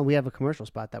 second. hold on. We have a commercial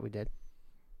spot that we did.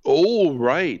 Oh,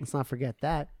 right. Let's not forget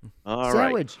that. All right.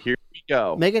 Sandwich. Here we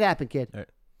go. Make it happen, kid.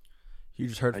 You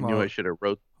just heard I from knew our I should have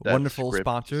wrote that wonderful script.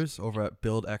 sponsors over at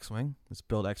Build X-Wing. It's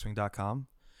buildxwing.com.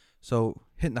 So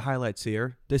hitting the highlights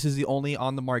here. This is the only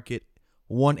on the market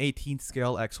 1/18th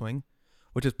scale X-Wing,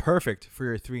 which is perfect for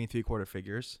your 3 3/4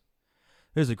 figures.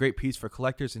 This is a great piece for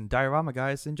collectors and diorama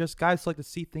guys and just guys who like to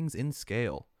see things in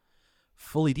scale.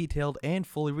 Fully detailed and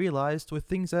fully realized with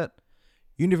things that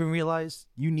you didn't even realize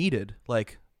you needed,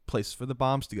 like places for the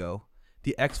bombs to go,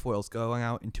 the X-foils going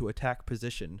out into attack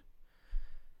position.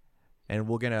 And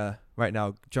we're going to, right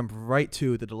now, jump right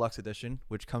to the deluxe edition,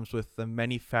 which comes with the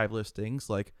many fabulous things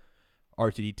like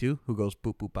R2-D2, who goes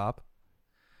boop boop bop,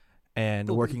 and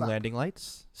Boop, working boop, bop. landing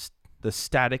lights, the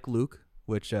static Luke,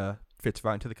 which fits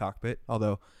right into the cockpit,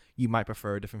 although you might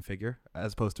prefer a different figure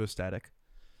as opposed to a static.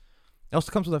 It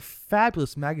also comes with a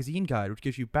fabulous magazine guide, which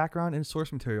gives you background and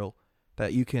source material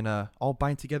that you can all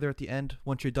bind together at the end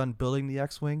once you're done building the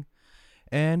X-Wing.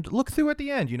 And look through at the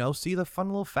end, see the fun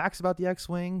little facts about the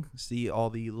X-Wing, see all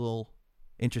the little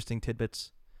interesting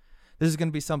tidbits. This is going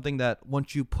to be something that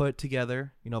once you put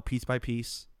together, piece by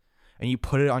piece, and you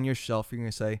put it on your shelf, you're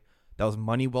going to say, that was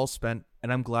money well spent,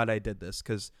 and I'm glad I did this,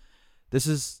 because this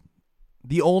is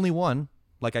the only one,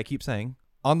 like I keep saying,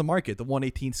 on the market, the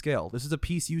 1/18 scale. This is a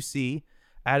piece you see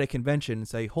at a convention and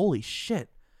say, holy shit,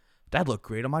 that looked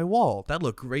great on my wall. That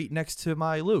looked great next to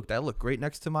my Luke. That looked great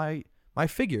next to my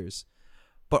figures.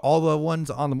 But all the ones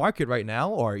on the market right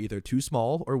now are either too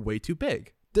small or way too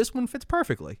big. This one fits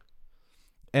perfectly.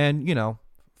 And,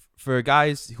 for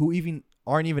guys who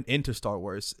aren't even into Star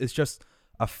Wars, it's just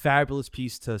a fabulous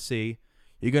piece to see.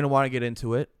 You're going to want to get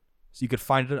into it. So you could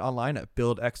find it online at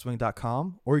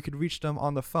buildxwing.com, or you could reach them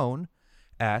on the phone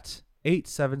at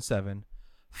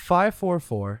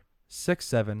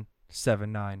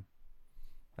 877-544-6779.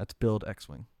 That's Build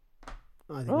X-Wing.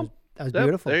 Oh, I think that was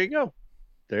beautiful. There you go.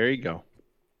 There you go.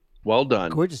 Well done.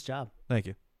 Gorgeous job. Thank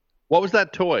you. What was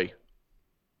that toy,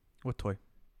 What toy?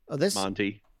 Oh, this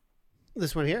Monty?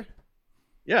 one here.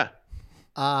 Yeah.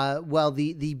 Well,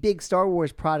 the big Star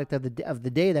Wars product of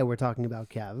the day that we're talking about,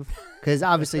 Kev, because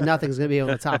obviously nothing's going to be able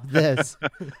to top this,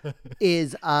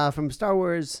 is from Star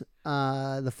Wars: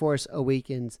 The Force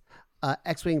Awakens,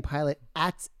 X-wing pilot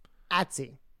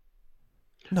Atzi.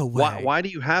 No way. Why do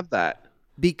you have that?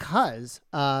 Because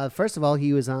first of all,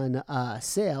 he was on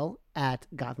sale at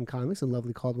Gotham Comics in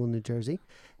lovely Caldwell, New Jersey.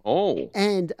 Oh.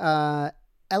 And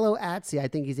Elo Atzi, I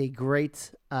think he's a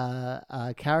great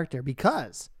character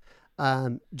because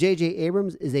J.J.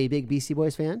 Abrams is a big Beastie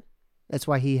Boys fan. That's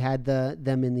why he had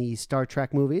them in the Star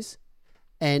Trek movies.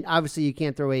 And obviously you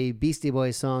can't throw a Beastie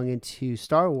Boys song into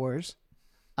Star Wars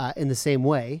in the same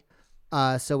way.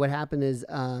 So what happened is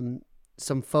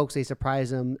some folks, they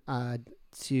surprised him by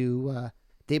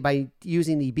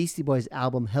using the Beastie Boys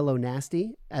album Hello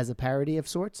Nasty as a parody of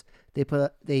sorts.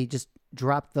 They just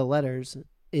dropped the letters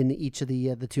in each of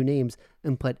the two names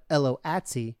and put Elo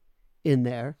Atzi in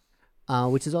there,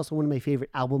 which is also one of my favorite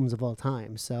albums of all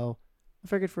time. So I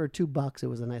figured for $2 it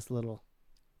was a nice little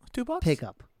 $2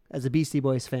 pickup as a Beastie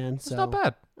Boys fan. It's So not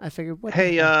bad. I figured,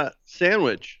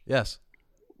 Sandwich. Yes.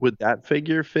 Would that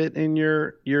figure fit in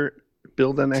your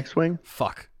build an X-wing?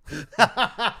 Fuck.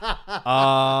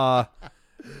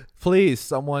 Please,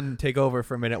 someone take over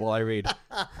for a minute while I read.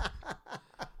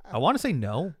 I want to say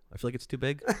no. I feel like it's too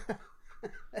big.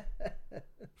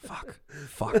 Fuck.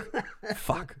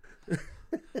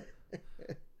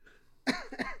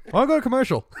 I'll go to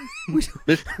commercial.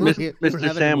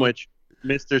 Mr. Sandwich.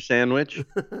 Mr. Sandwich.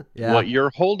 Yeah. What you're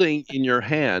holding in your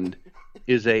hand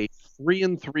is a 3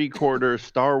 3/4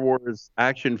 Star Wars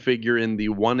action figure in the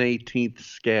 1/18th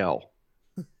scale.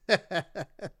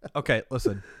 Okay,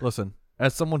 listen.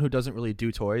 As someone who doesn't really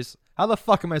do toys, how the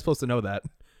fuck am I supposed to know that?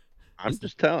 I'm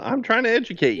just telling. I'm trying to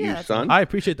educate you, Yeah, son. I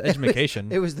appreciate the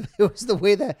education. It was the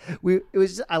way that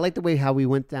I like the way how we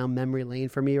went down memory lane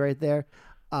for me right there.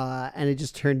 And it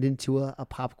just turned into a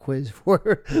pop quiz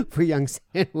for young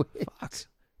Sandwich.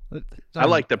 I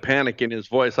like the panic in his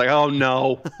voice, like, oh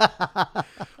no,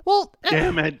 Well,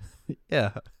 damn it.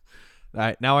 yeah. All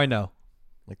right, now I know.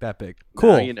 Like that big.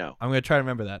 Cool. you know. I'm gonna try to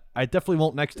remember that. I definitely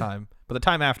won't next time, but the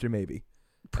time after maybe.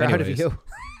 Proud Anyways. of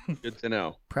you. Good to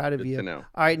know. Proud of Good you. to know.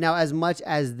 All right, now as much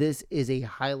as this is a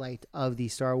highlight of the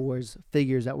Star Wars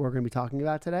figures that we're going to be talking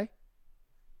about today,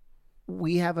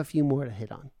 we have a few more to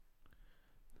hit on.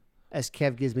 As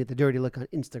Kev gives me the dirty look on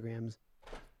Instagrams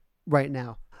right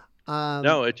now.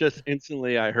 No, it just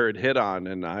instantly I heard hit on,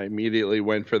 and I immediately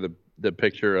went for the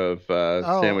picture of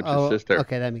Sandwich's sister.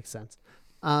 Okay, that makes sense.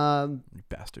 You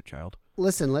bastard child.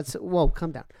 Listen,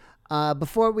 calm down.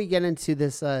 Before we get into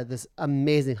this this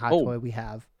amazing hot toy we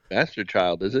have, Bastard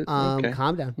child, is it? Okay.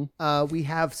 calm down. We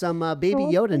have some Baby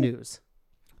Yoda news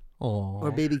Oh.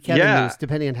 or Baby Kevin Yeah. news,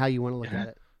 depending on how you want to look at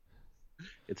it.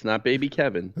 It's not Baby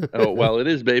Kevin. Oh, well, it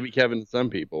is Baby Kevin to some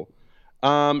people.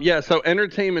 So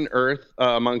Entertainment Earth,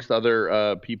 amongst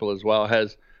other people as well,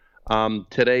 has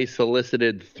today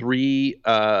solicited 3.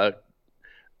 Now,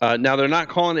 they're not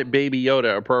calling it Baby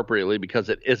Yoda appropriately because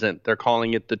it isn't. They're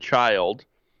calling it the child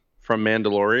from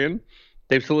Mandalorian.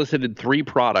 They've solicited 3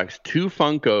 products, 2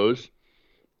 Funkos,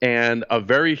 and a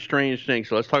very strange thing.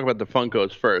 So let's talk about the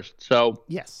Funkos first. So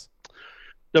Yes.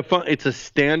 it's a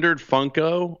standard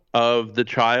Funko of the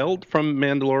child from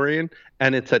Mandalorian,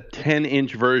 and it's a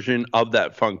 10-inch version of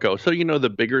that Funko. So the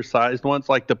bigger sized ones,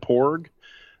 like the Porg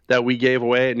that we gave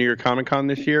away at New York Comic Con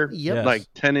this year, Yep. Yes. like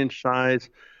 10-inch size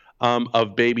of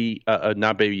not Baby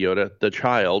Yoda, the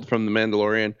child from the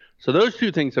Mandalorian. So those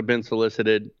 2 things have been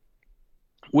solicited,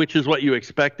 which is what you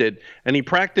expected, and he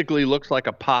practically looks like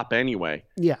a Pop anyway.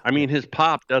 Yeah. I mean, his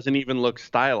Pop doesn't even look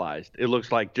stylized; it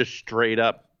looks like just straight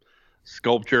up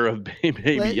sculpture of Baby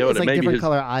Yoda. It's like maybe different his,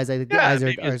 color eyes. I think the yeah, eyes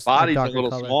maybe are his body's a darker little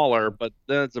color. smaller, but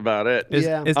that's about it. Is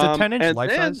Yeah. the 10-inch and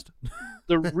life-sized?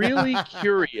 The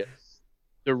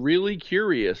really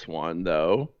curious one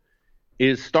though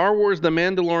is Star Wars: The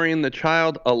Mandalorian, the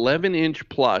Child 11-inch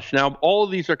plush. Now, all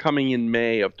of these are coming in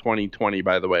May of 2020,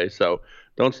 by the way, so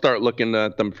don't start looking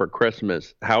at them for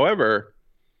Christmas. However,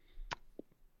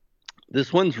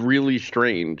 this one's really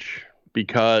strange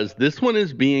because this one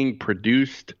is being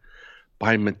produced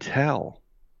by Mattel.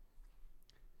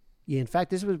 Yeah, in fact,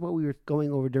 this was what we were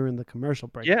going over during the commercial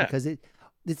break. Yeah. Because it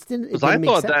didn't. Because It I didn't make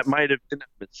thought sense. that might have been a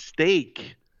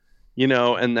mistake,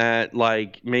 and that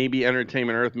like maybe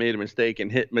Entertainment Earth made a mistake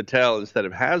and hit Mattel instead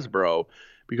of Hasbro.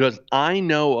 Because I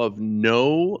know of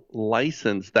no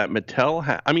license that Mattel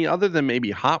has. I mean, other than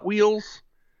maybe Hot Wheels,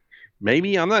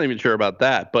 maybe I'm not even sure about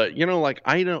that. But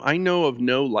I know of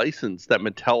no license that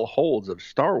Mattel holds of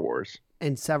Star Wars.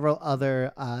 And several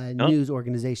other news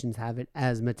organizations have it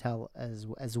as Mattel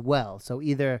as well. So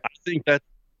either I think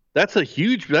that's a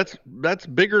huge that's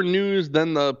bigger news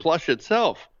than the plush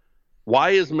itself.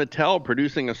 Why is Mattel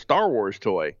producing a Star Wars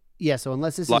toy? yeah. So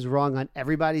unless this is wrong on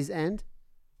everybody's end,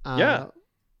 Yeah.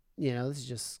 this is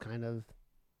just kind of.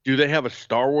 Do they have a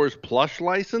Star Wars plush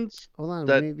license? Hold on,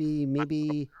 That-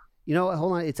 maybe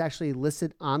hold on. It's actually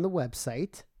listed on the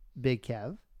website, Big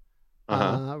Kev.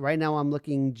 Uh-huh. Right now, I'm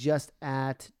looking just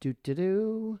at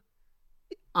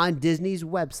on Disney's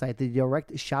website, the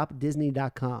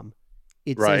directshopdisney.com.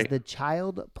 It says Right. the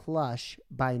child plush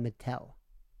by Mattel.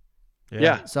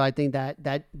 Yeah. So I think that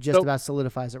just So- about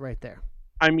solidifies it right there.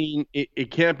 I mean, it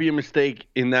can't be a mistake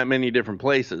in that many different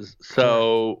places.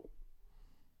 So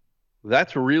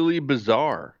that's really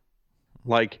bizarre.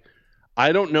 Like,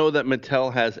 I don't know that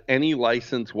Mattel has any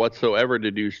license whatsoever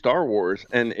to do Star Wars.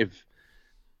 And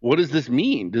what does this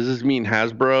mean? Does this mean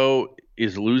Hasbro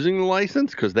is losing the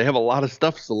license? Because they have a lot of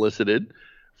stuff solicited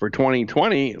for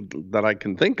 2020 that I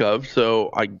can think of. So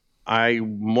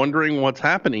I'm wondering what's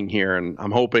happening here. And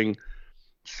I'm hoping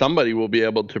somebody will be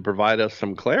able to provide us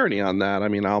some clarity on that. I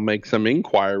mean, I'll make some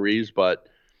inquiries, but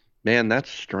man, that's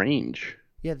strange.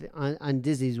 Yeah, on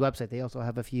Disney's website, they also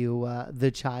have a few The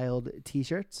Child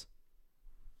T-shirts.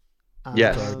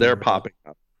 Yes, they're popping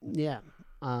up. Yeah,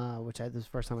 which this is the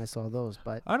first time I saw those.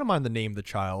 But I don't mind the name the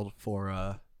child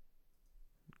for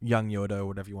young Yoda,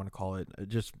 whatever you want to call it.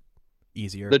 Just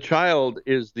easier. The child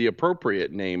is the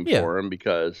appropriate name Yeah. for him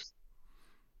because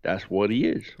that's what he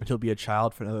is. He'll be a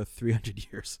child for another 300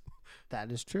 years.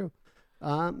 that is true.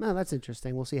 No, that's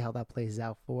interesting. We'll see how that plays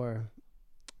out for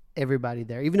everybody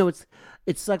there. Even though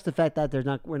it sucks the fact that we're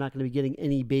not going to be getting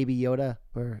any Baby Yoda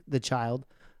or the child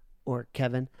or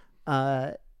Kevin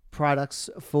products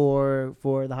for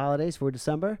the holidays for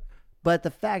December. But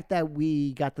the fact that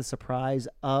we got the surprise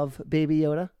of Baby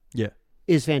Yoda Yeah.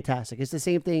 is fantastic. It's the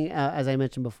same thing as I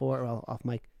mentioned before, well, off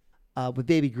mic, with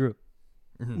Baby Groot.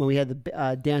 Mhm. When we had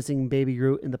the dancing Baby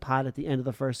Groot in the pod at the end of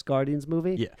the first Guardians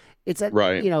movie. Yeah. It's that,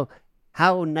 Right.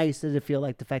 how nice did it feel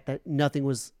like the fact that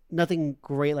nothing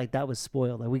great like that was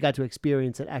spoiled. Like we got to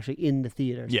experience it actually in the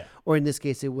theaters. Yeah. Or in this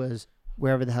case, it was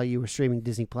wherever the hell you were streaming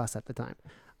Disney Plus at the time.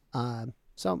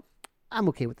 So I'm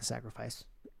okay with the sacrifice,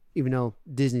 even though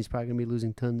Disney's probably going to be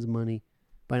losing tons of money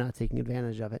by not taking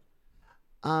advantage of it.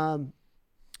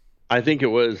 I think it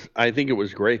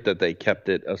was great that they kept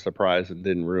it a surprise and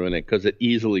didn't ruin it, because it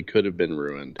easily could have been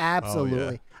ruined.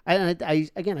 Absolutely. And I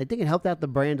think it helped out the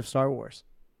brand of Star Wars,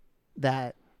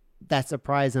 that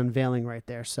surprise unveiling right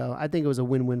there. So I think it was a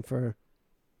win-win for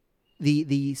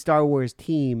the Star Wars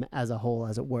team as a whole,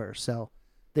 as it were. So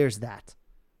there's that.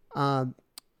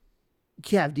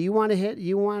 Kev, do you want to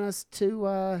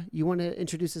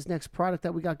introduce this next product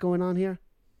that we got going on here?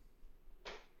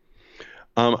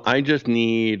 I just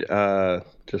need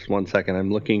just 1 second.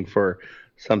 I'm looking for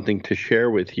something to share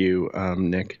with you,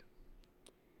 Nick.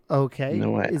 Okay.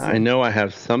 I know I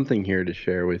have something here to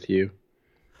share with you.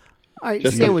 All right,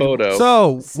 Just a photo.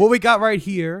 So what we got right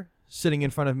here, sitting in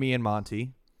front of me and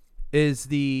Monty, is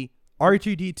the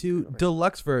R2-D2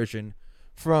 deluxe version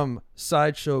from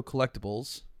Sideshow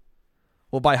Collectibles.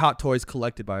 Well, by Hot Toys,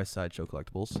 collected by Sideshow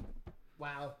Collectibles.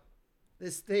 Wow.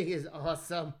 This thing is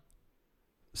awesome.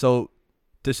 So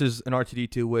this is an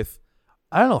R2-D2 with,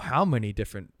 I don't know how many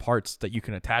different parts that you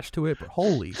can attach to it, but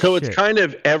holy So shit. it's kind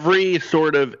of every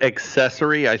sort of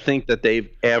accessory I think that they've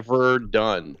ever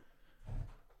done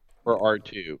for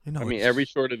R2. I mean, every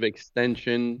sort of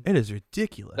extension. It is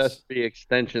ridiculous. Accessory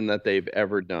extension that they've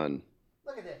ever done.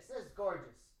 Look at this. This is gorgeous.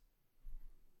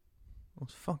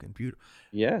 It's fucking beautiful.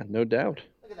 Yeah, no doubt.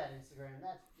 Look at that Instagram.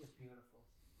 That's just beautiful.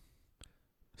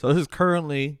 So this is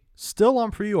currently still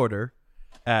on pre-order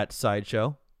at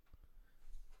Sideshow.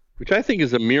 Which I think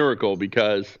is a miracle,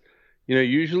 because,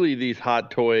 usually these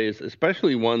Hot Toys,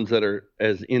 especially ones that are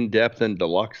as in-depth and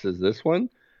deluxe as this one,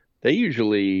 they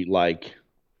usually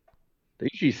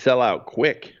sell out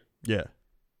quick. Yeah.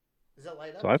 Does it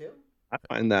light up So too? I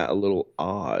find that a little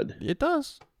odd. It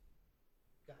does.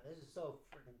 God, this is so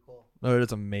freaking cool. No, it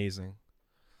is amazing.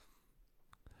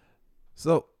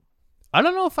 So, I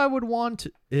don't know if I would want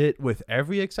it with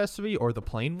every accessory or the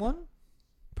plain one,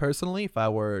 personally, if I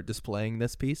were displaying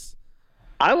this piece.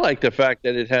 I like the fact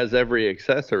that it has every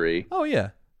accessory. Oh, yeah.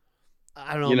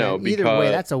 I don't know, man. Either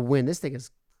way, that's a win. This thing is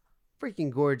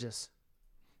freaking gorgeous.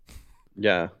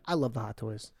 Yeah. I love the Hot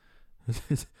Toys.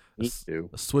 Me too.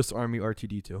 A Swiss Army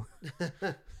R2-D2.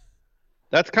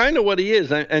 That's kind of what he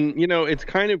is. And it's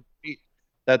kind of great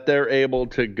that they're able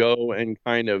to go and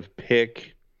kind of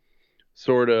pick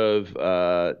sort of,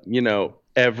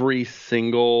 every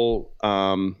single,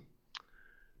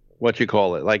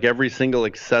 like every single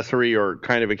accessory or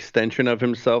kind of extension of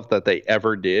himself that they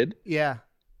ever did. Yeah.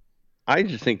 I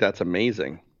just think that's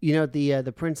amazing.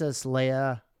 The Princess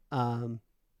Leia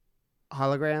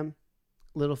hologram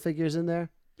little figures in there.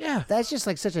 Yeah. That's just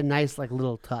like such a nice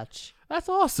little touch. That's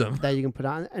awesome. That you can put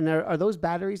on. And are those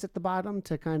batteries at the bottom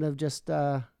to kind of just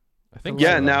I think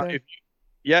Yeah, so. now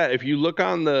if you look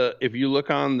on the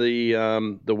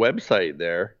website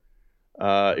there,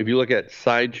 if you look at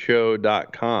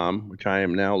sideshow.com, which I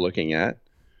am now looking at,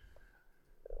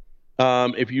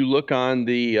 if you look on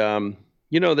the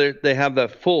they have the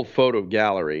full photo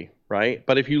gallery, right?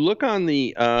 But if you look on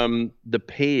the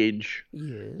page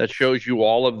that shows you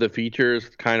all of the features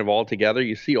kind of all together,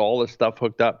 you see all the stuff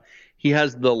hooked up. He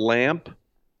has the lamp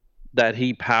that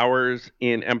he powers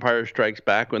in Empire Strikes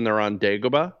Back when they're on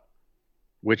Dagobah,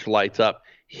 which lights up.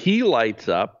 He lights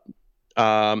up.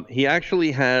 He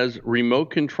actually has remote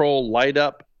control light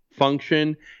up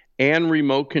function and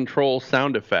remote control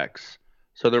sound effects.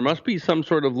 So there must be some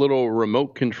sort of little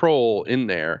remote control in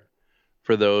there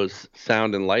for those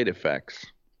sound and light effects.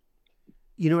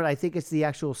 You know what? I think it's the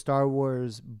actual Star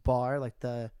Wars bar, like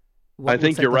I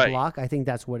think you're right. Block. I think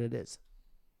that's what it is.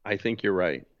 I think you're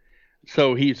right.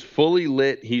 So he's fully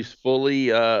lit. He's fully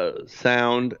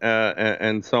sound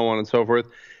and so on and so forth.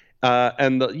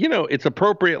 And it's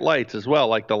appropriate lights as well.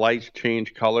 Like the lights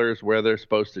change colors where they're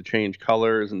supposed to change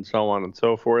colors and so on and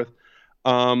so forth.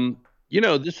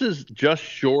 This is just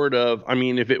short of. I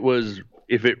mean, if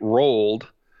it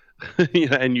rolled,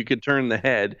 and you could turn the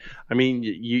head, I mean,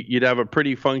 you'd have a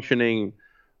pretty functioning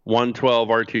 112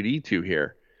 R2-D2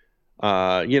 here.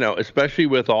 Especially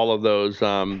with all of those,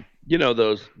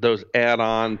 those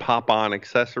add-on, pop-on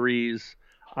accessories.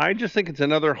 I just think it's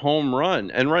another home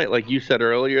run. And right, like you said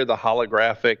earlier, the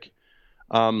holographic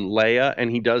Leia, and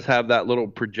he does have that little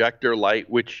projector light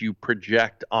which you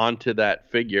project onto that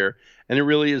figure, and it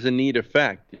really is a neat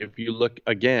effect. If you look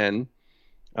again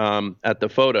at the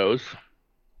photos,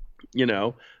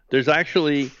 there's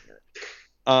actually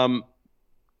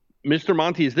Mr.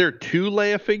 Monty, is there 2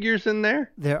 Leia figures in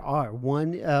there? There are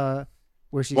one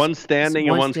where she's one's standing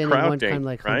and one's crouching, one's kind of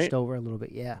like hunched right? over a little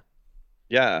bit. Yeah.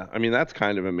 Yeah, I mean that's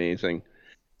kind of amazing,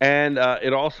 and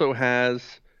it also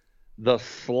has the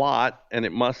slot, and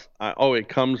it must. It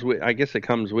comes with. I guess it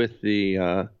comes with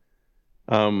the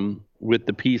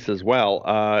piece as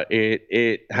well.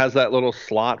 It has that little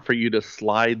slot for you to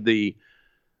slide the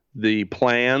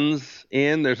plans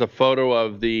in. There's a photo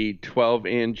of the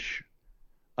 12-inch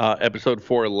Episode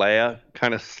 4 Leia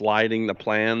kind of sliding the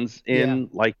plans in,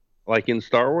 like in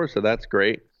Star Wars. So that's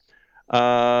great.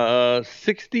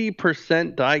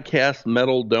 60% die-cast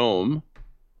metal dome.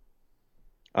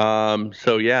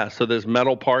 So there's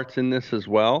metal parts in this as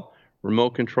well. Remote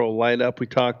control light up we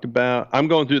talked about. I'm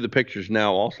going through the pictures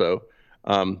now also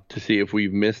to see if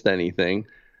we've missed anything.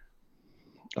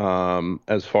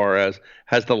 As far as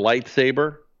has the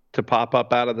lightsaber to pop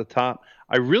up out of the top.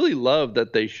 I really love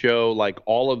that they show like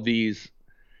all of these.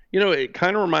 It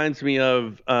kind of reminds me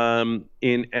of I think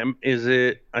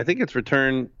it's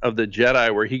Return of the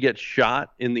Jedi, where he gets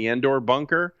shot in the Endor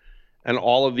bunker, and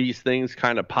all of these things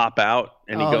kind of pop out,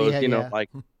 and he goes, like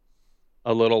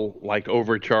a little like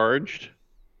overcharged.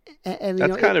 And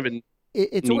that's kind of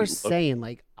it's worth saying.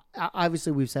 Like,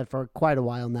 obviously, we've said for quite a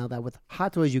while now that with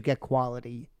Hot Toys you get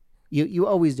quality. You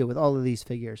always do with all of these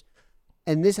figures,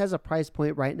 and this has a price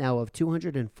point right now of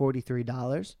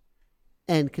 $243.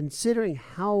 And considering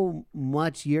how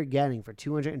much you're getting for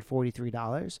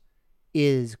 $243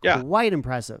 is quite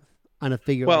impressive on a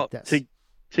figure like this.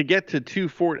 To get to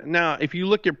 $240 now, if you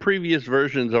look at previous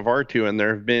versions of R2, and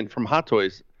there have been from Hot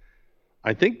Toys,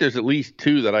 I think there's at least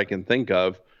 2 that I can think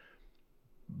of.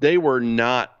 They were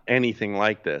not anything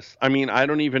like this. I mean, I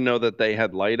don't even know that they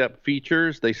had light up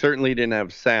features. They certainly didn't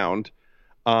have sound.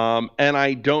 And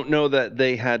I don't know that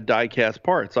they had die-cast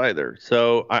parts either.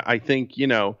 So I think,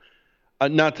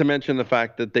 not to mention the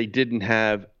fact that they didn't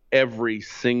have every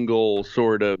single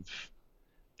sort of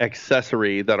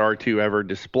accessory that R2 ever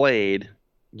displayed,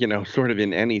 sort of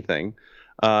in anything.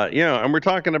 And we're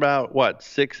talking about,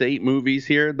 6-8 movies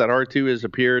here that R2 has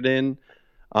appeared in,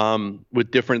 with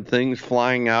different things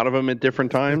flying out of them at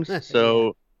different times.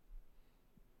 So,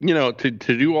 to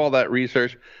do all that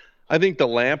research, I think the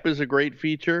lamp is a great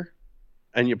feature,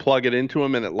 and you plug it into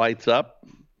them and it lights up.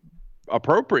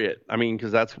 Appropriate. I mean,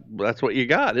 because that's what you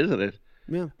got, isn't it?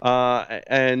 Yeah.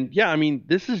 I mean,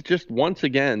 this is just, once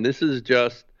again,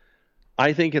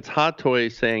 I think it's Hot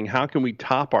Toys saying, how can we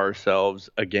top ourselves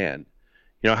again?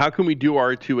 How can we do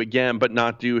R2 again, but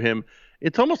not do him?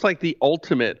 It's almost like the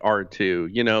ultimate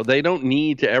R2. They don't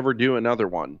need to ever do another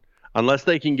one unless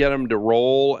they can get him to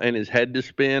roll and his head to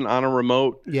spin on a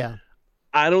remote. Yeah.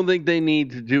 I don't think they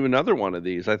need to do another one of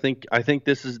these. I think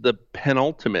this is the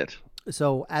penultimate.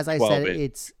 So as I said,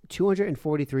 it's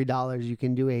 $243. You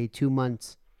can do a 2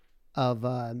 months of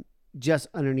just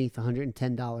underneath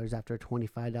 $110 after a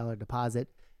 $25 deposit.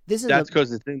 That's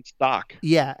because it's in stock.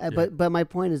 Yeah, but my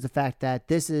point is the fact that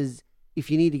this is, if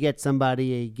you need to get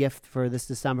somebody a gift for this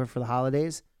December for the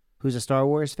holidays, who's a Star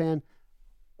Wars fan,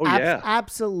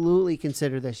 absolutely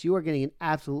consider this. You are getting an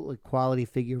absolutely quality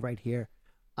figure right here.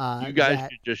 You guys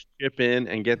should just chip in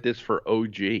and get this for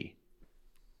OG.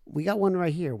 We got one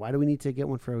right here. Why do we need to get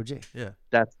one for OG? Yeah.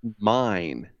 That's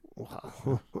mine.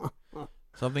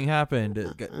 Something happened.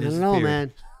 I don't know,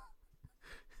 man.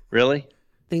 Really?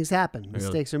 Things happen. Really?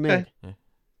 Mistakes are made. Yeah.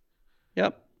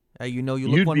 Yep. You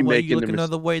look one way, you look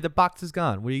another way, the box is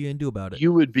gone. What are you going to do about it?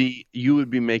 You would be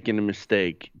making a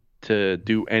mistake to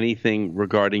do anything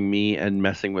regarding me and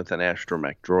messing with an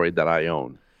astromech droid that I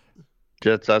own.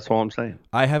 That's all I'm saying.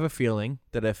 I have a feeling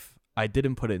that if I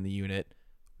didn't put it in the unit,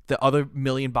 the other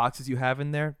million boxes you have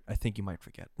in there, I think you might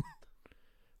forget.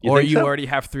 You already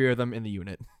have 3 of them in the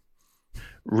unit.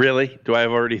 Really? Do I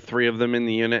have already 3 of them in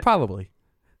the unit? Probably.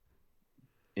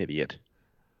 Idiot.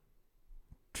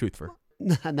 Truther.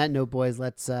 On that note, boys,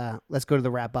 let's go to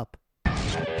the wrap up.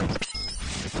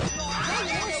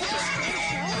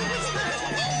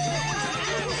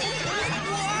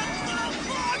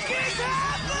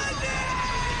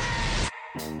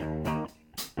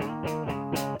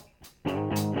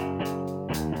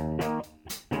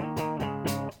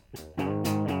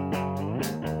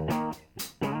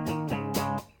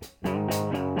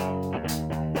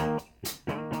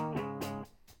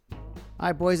 All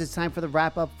right, boys, it's time for the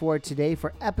wrap-up for today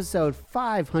for episode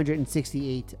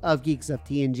 568 of Geeks of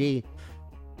TNG.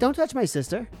 Don't touch my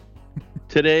sister.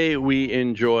 Today we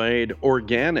enjoyed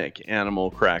organic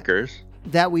animal crackers.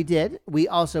 That we did. We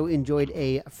also enjoyed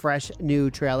a fresh new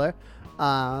trailer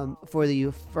for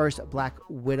the first Black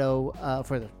Widow,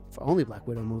 for only Black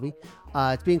Widow movie.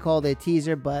 It's being called a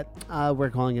teaser, but we're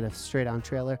calling it a straight-on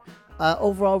trailer.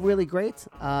 Overall, really great.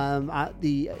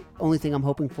 The only thing I'm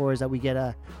hoping for is that we get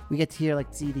to hear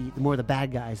see the more of the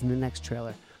bad guys in the next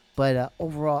trailer. But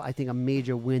overall, I think a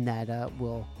major win that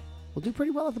will do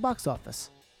pretty well at the box office.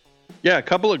 Yeah, a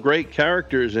couple of great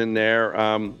characters in there.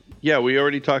 We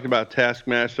already talked about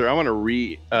Taskmaster. I want to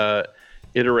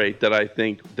reiterate that I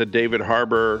think the David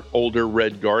Harbour older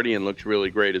Red Guardian looks really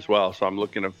great as well. So I'm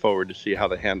looking forward to see how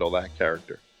they handle that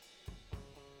character.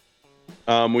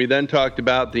 We then talked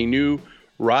about the new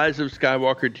Rise of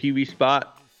Skywalker TV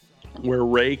spot where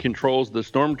Rey controls the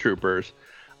stormtroopers.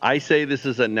 I say this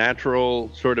is a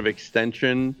natural sort of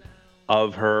extension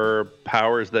of her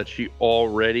powers that she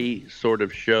already sort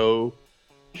of showed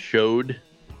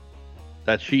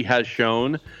that she has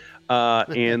shown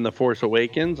in The Force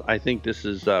Awakens. I think this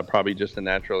is probably just a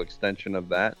natural extension of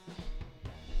that.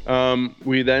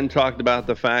 We then talked about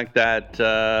the fact that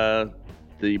the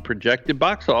projected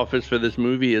box office for this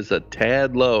movie is a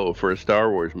tad low for a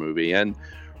Star Wars movie, and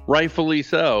rightfully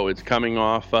so. It's coming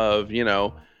off of,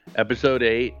 Episode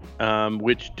 8,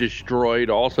 which destroyed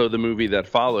also the movie that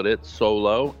followed it,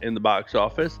 Solo, in the box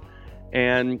office.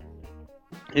 And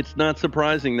it's not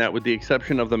surprising that with the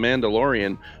exception of The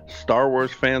Mandalorian, Star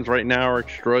Wars fans right now are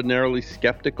extraordinarily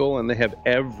skeptical, and they have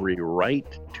every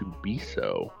right to be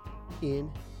so.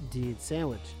 Indeed,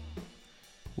 Sandwich.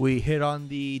 We hit on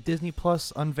the Disney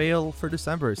Plus unveil for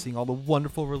December, seeing all the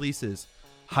wonderful releases,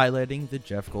 highlighting the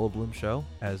Jeff Goldblum show,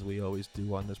 as we always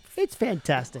do on this It's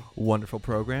fantastic. wonderful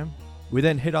program. We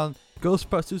then hit on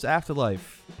Ghostbusters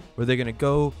Afterlife, where they're going to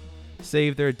go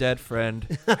save their dead friend,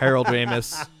 Harold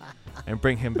Ramis, and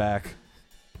bring him back.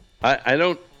 I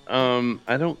don't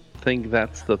think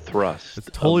that's the thrust. It's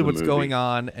totally of the what's movie. going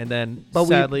on, and then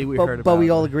sadly we heard about. But we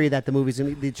all agree that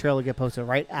the trailer will get posted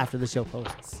right after the show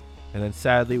posts. And then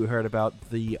sadly we heard about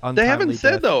the untimely They haven't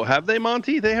said death. though, have they,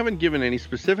 Monty? They haven't given any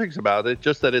specifics about it.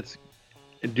 Just that it's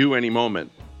due any moment.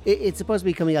 It's supposed to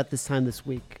be coming out sometime this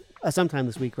week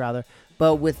rather.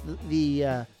 But with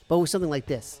something like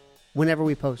this, whenever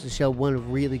we post a show,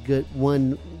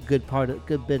 one good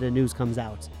bit of news comes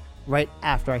out right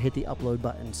after I hit the upload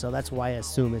button. So that's why I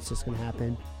assume it's just going to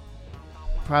happen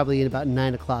probably at about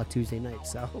 9:00 Tuesday night.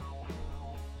 So.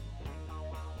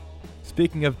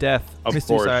 Speaking of death, Of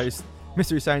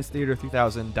Mystery Science Theater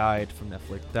 3000 died at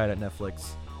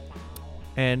Netflix.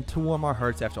 And to warm our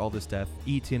hearts after all this death,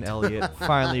 E.T. and Elliot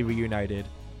finally reunited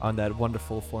on that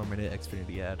wonderful 4-minute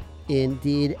Xfinity ad.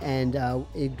 Indeed, and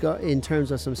in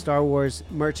terms of some Star Wars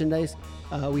merchandise,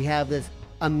 we have this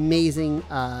amazing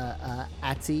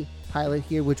Etsy pilot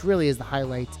here, which really is the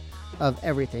highlight of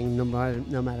everything, no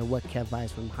matter what Kev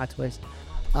buys from Hot Toys.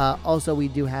 Also, we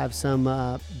do have some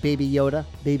Baby Yoda,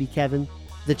 Baby Kevin,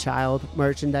 the Child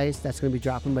merchandise that's going to be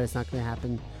dropping, but it's not going to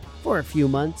happen for a few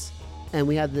months. And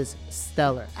we have this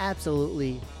stellar,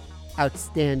 absolutely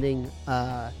outstanding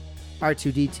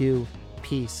R2-D2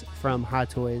 piece from Hot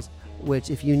Toys, which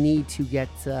if you need to get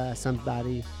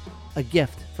somebody a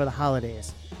gift for the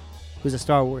holidays who's a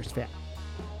Star Wars fan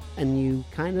and you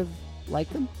kind of like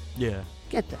them, Yeah.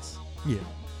 get this. Yeah.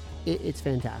 It's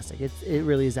fantastic. It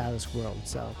really is out of this world.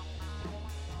 So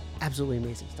absolutely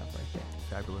amazing stuff right there.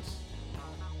 Fabulous.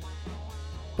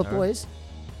 But All right. boys,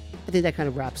 I think that kind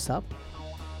of wraps up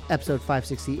episode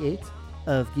 568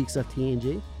 of Geek Stuff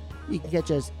TNG. You can catch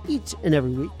us each and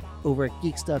every week over at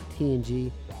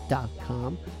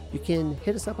geekstufftng.com. You can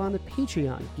hit us up on the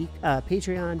Patreon,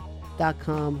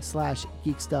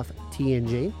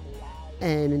 patreon.com/geekstufftng.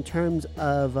 And in terms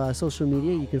of social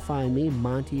media, you can find me,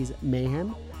 Monty's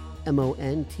Mayhem,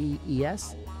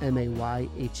 MONTES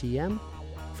MAYHEM.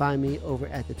 Find me over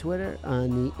at the Twitter,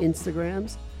 on the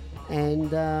Instagrams,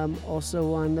 and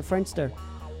also on the Friendster.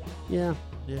 Yeah.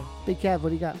 Big Kev, what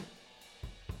do you got?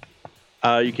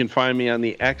 You can find me on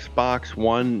the Xbox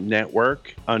One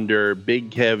network under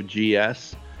Big Kev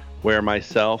GS, where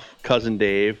myself, Cousin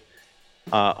Dave,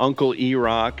 Uncle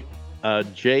E-Rock,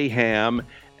 J Ham,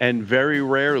 and very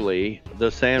rarely the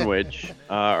Sandwich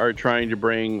are trying to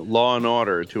bring law and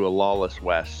order to a lawless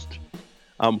West.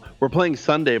 We're playing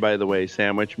Sunday, by the way,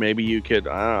 Sandwich. Maybe you could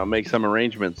make some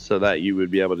arrangements so that you would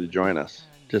be able to join us.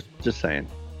 Just saying.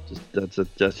 That's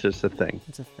just a thing.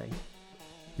 It's a thing.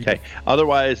 Okay.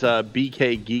 Otherwise,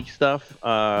 BK Geek Stuff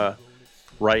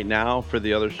right now for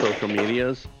the other social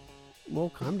medias. Well,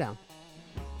 calm down.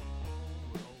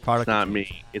 It's not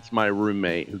me. It's my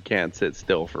roommate who can't sit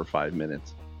still for 5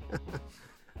 minutes.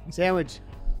 Sandwich.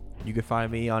 You can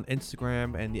find me on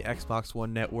Instagram and the Xbox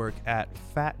One Network at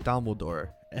Fat Dumbledore,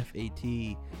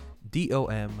 FATDOMBLEDORE.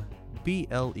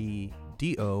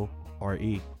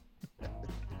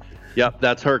 Yep,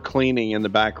 that's her cleaning in the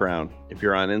background. If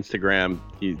you're on Instagram,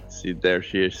 you see there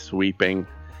she is sweeping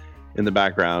in the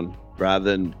background rather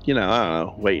than, I don't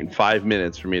know, waiting 5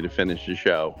 minutes for me to finish the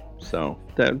show. So,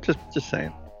 just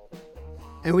saying.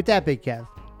 And with that, Big Kev.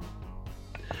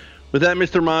 With that,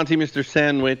 Mr. Monty, Mr.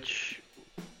 Sandwich,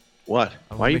 what?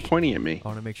 Why are you pointing at me? I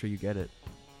want to make sure you get it.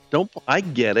 I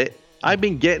get it. I've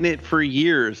been getting it for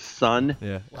years, son.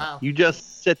 Yeah. Wow. You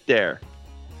just sit there.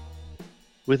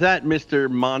 With that, Mr.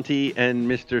 Monty and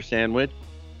Mr. Sandwich,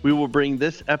 we will bring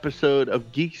this episode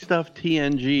of Geek Stuff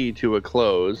TNG to a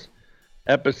close.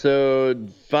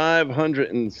 Episode 500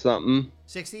 and something.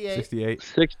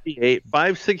 68.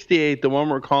 568, the one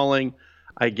we're calling,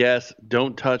 I guess,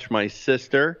 Don't Touch My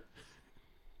Sister.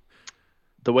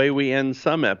 The way we end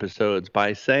some episodes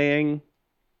by saying,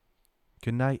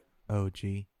 good night, OG,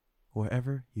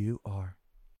 wherever you are.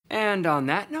 And on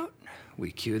that note,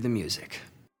 we cue the music.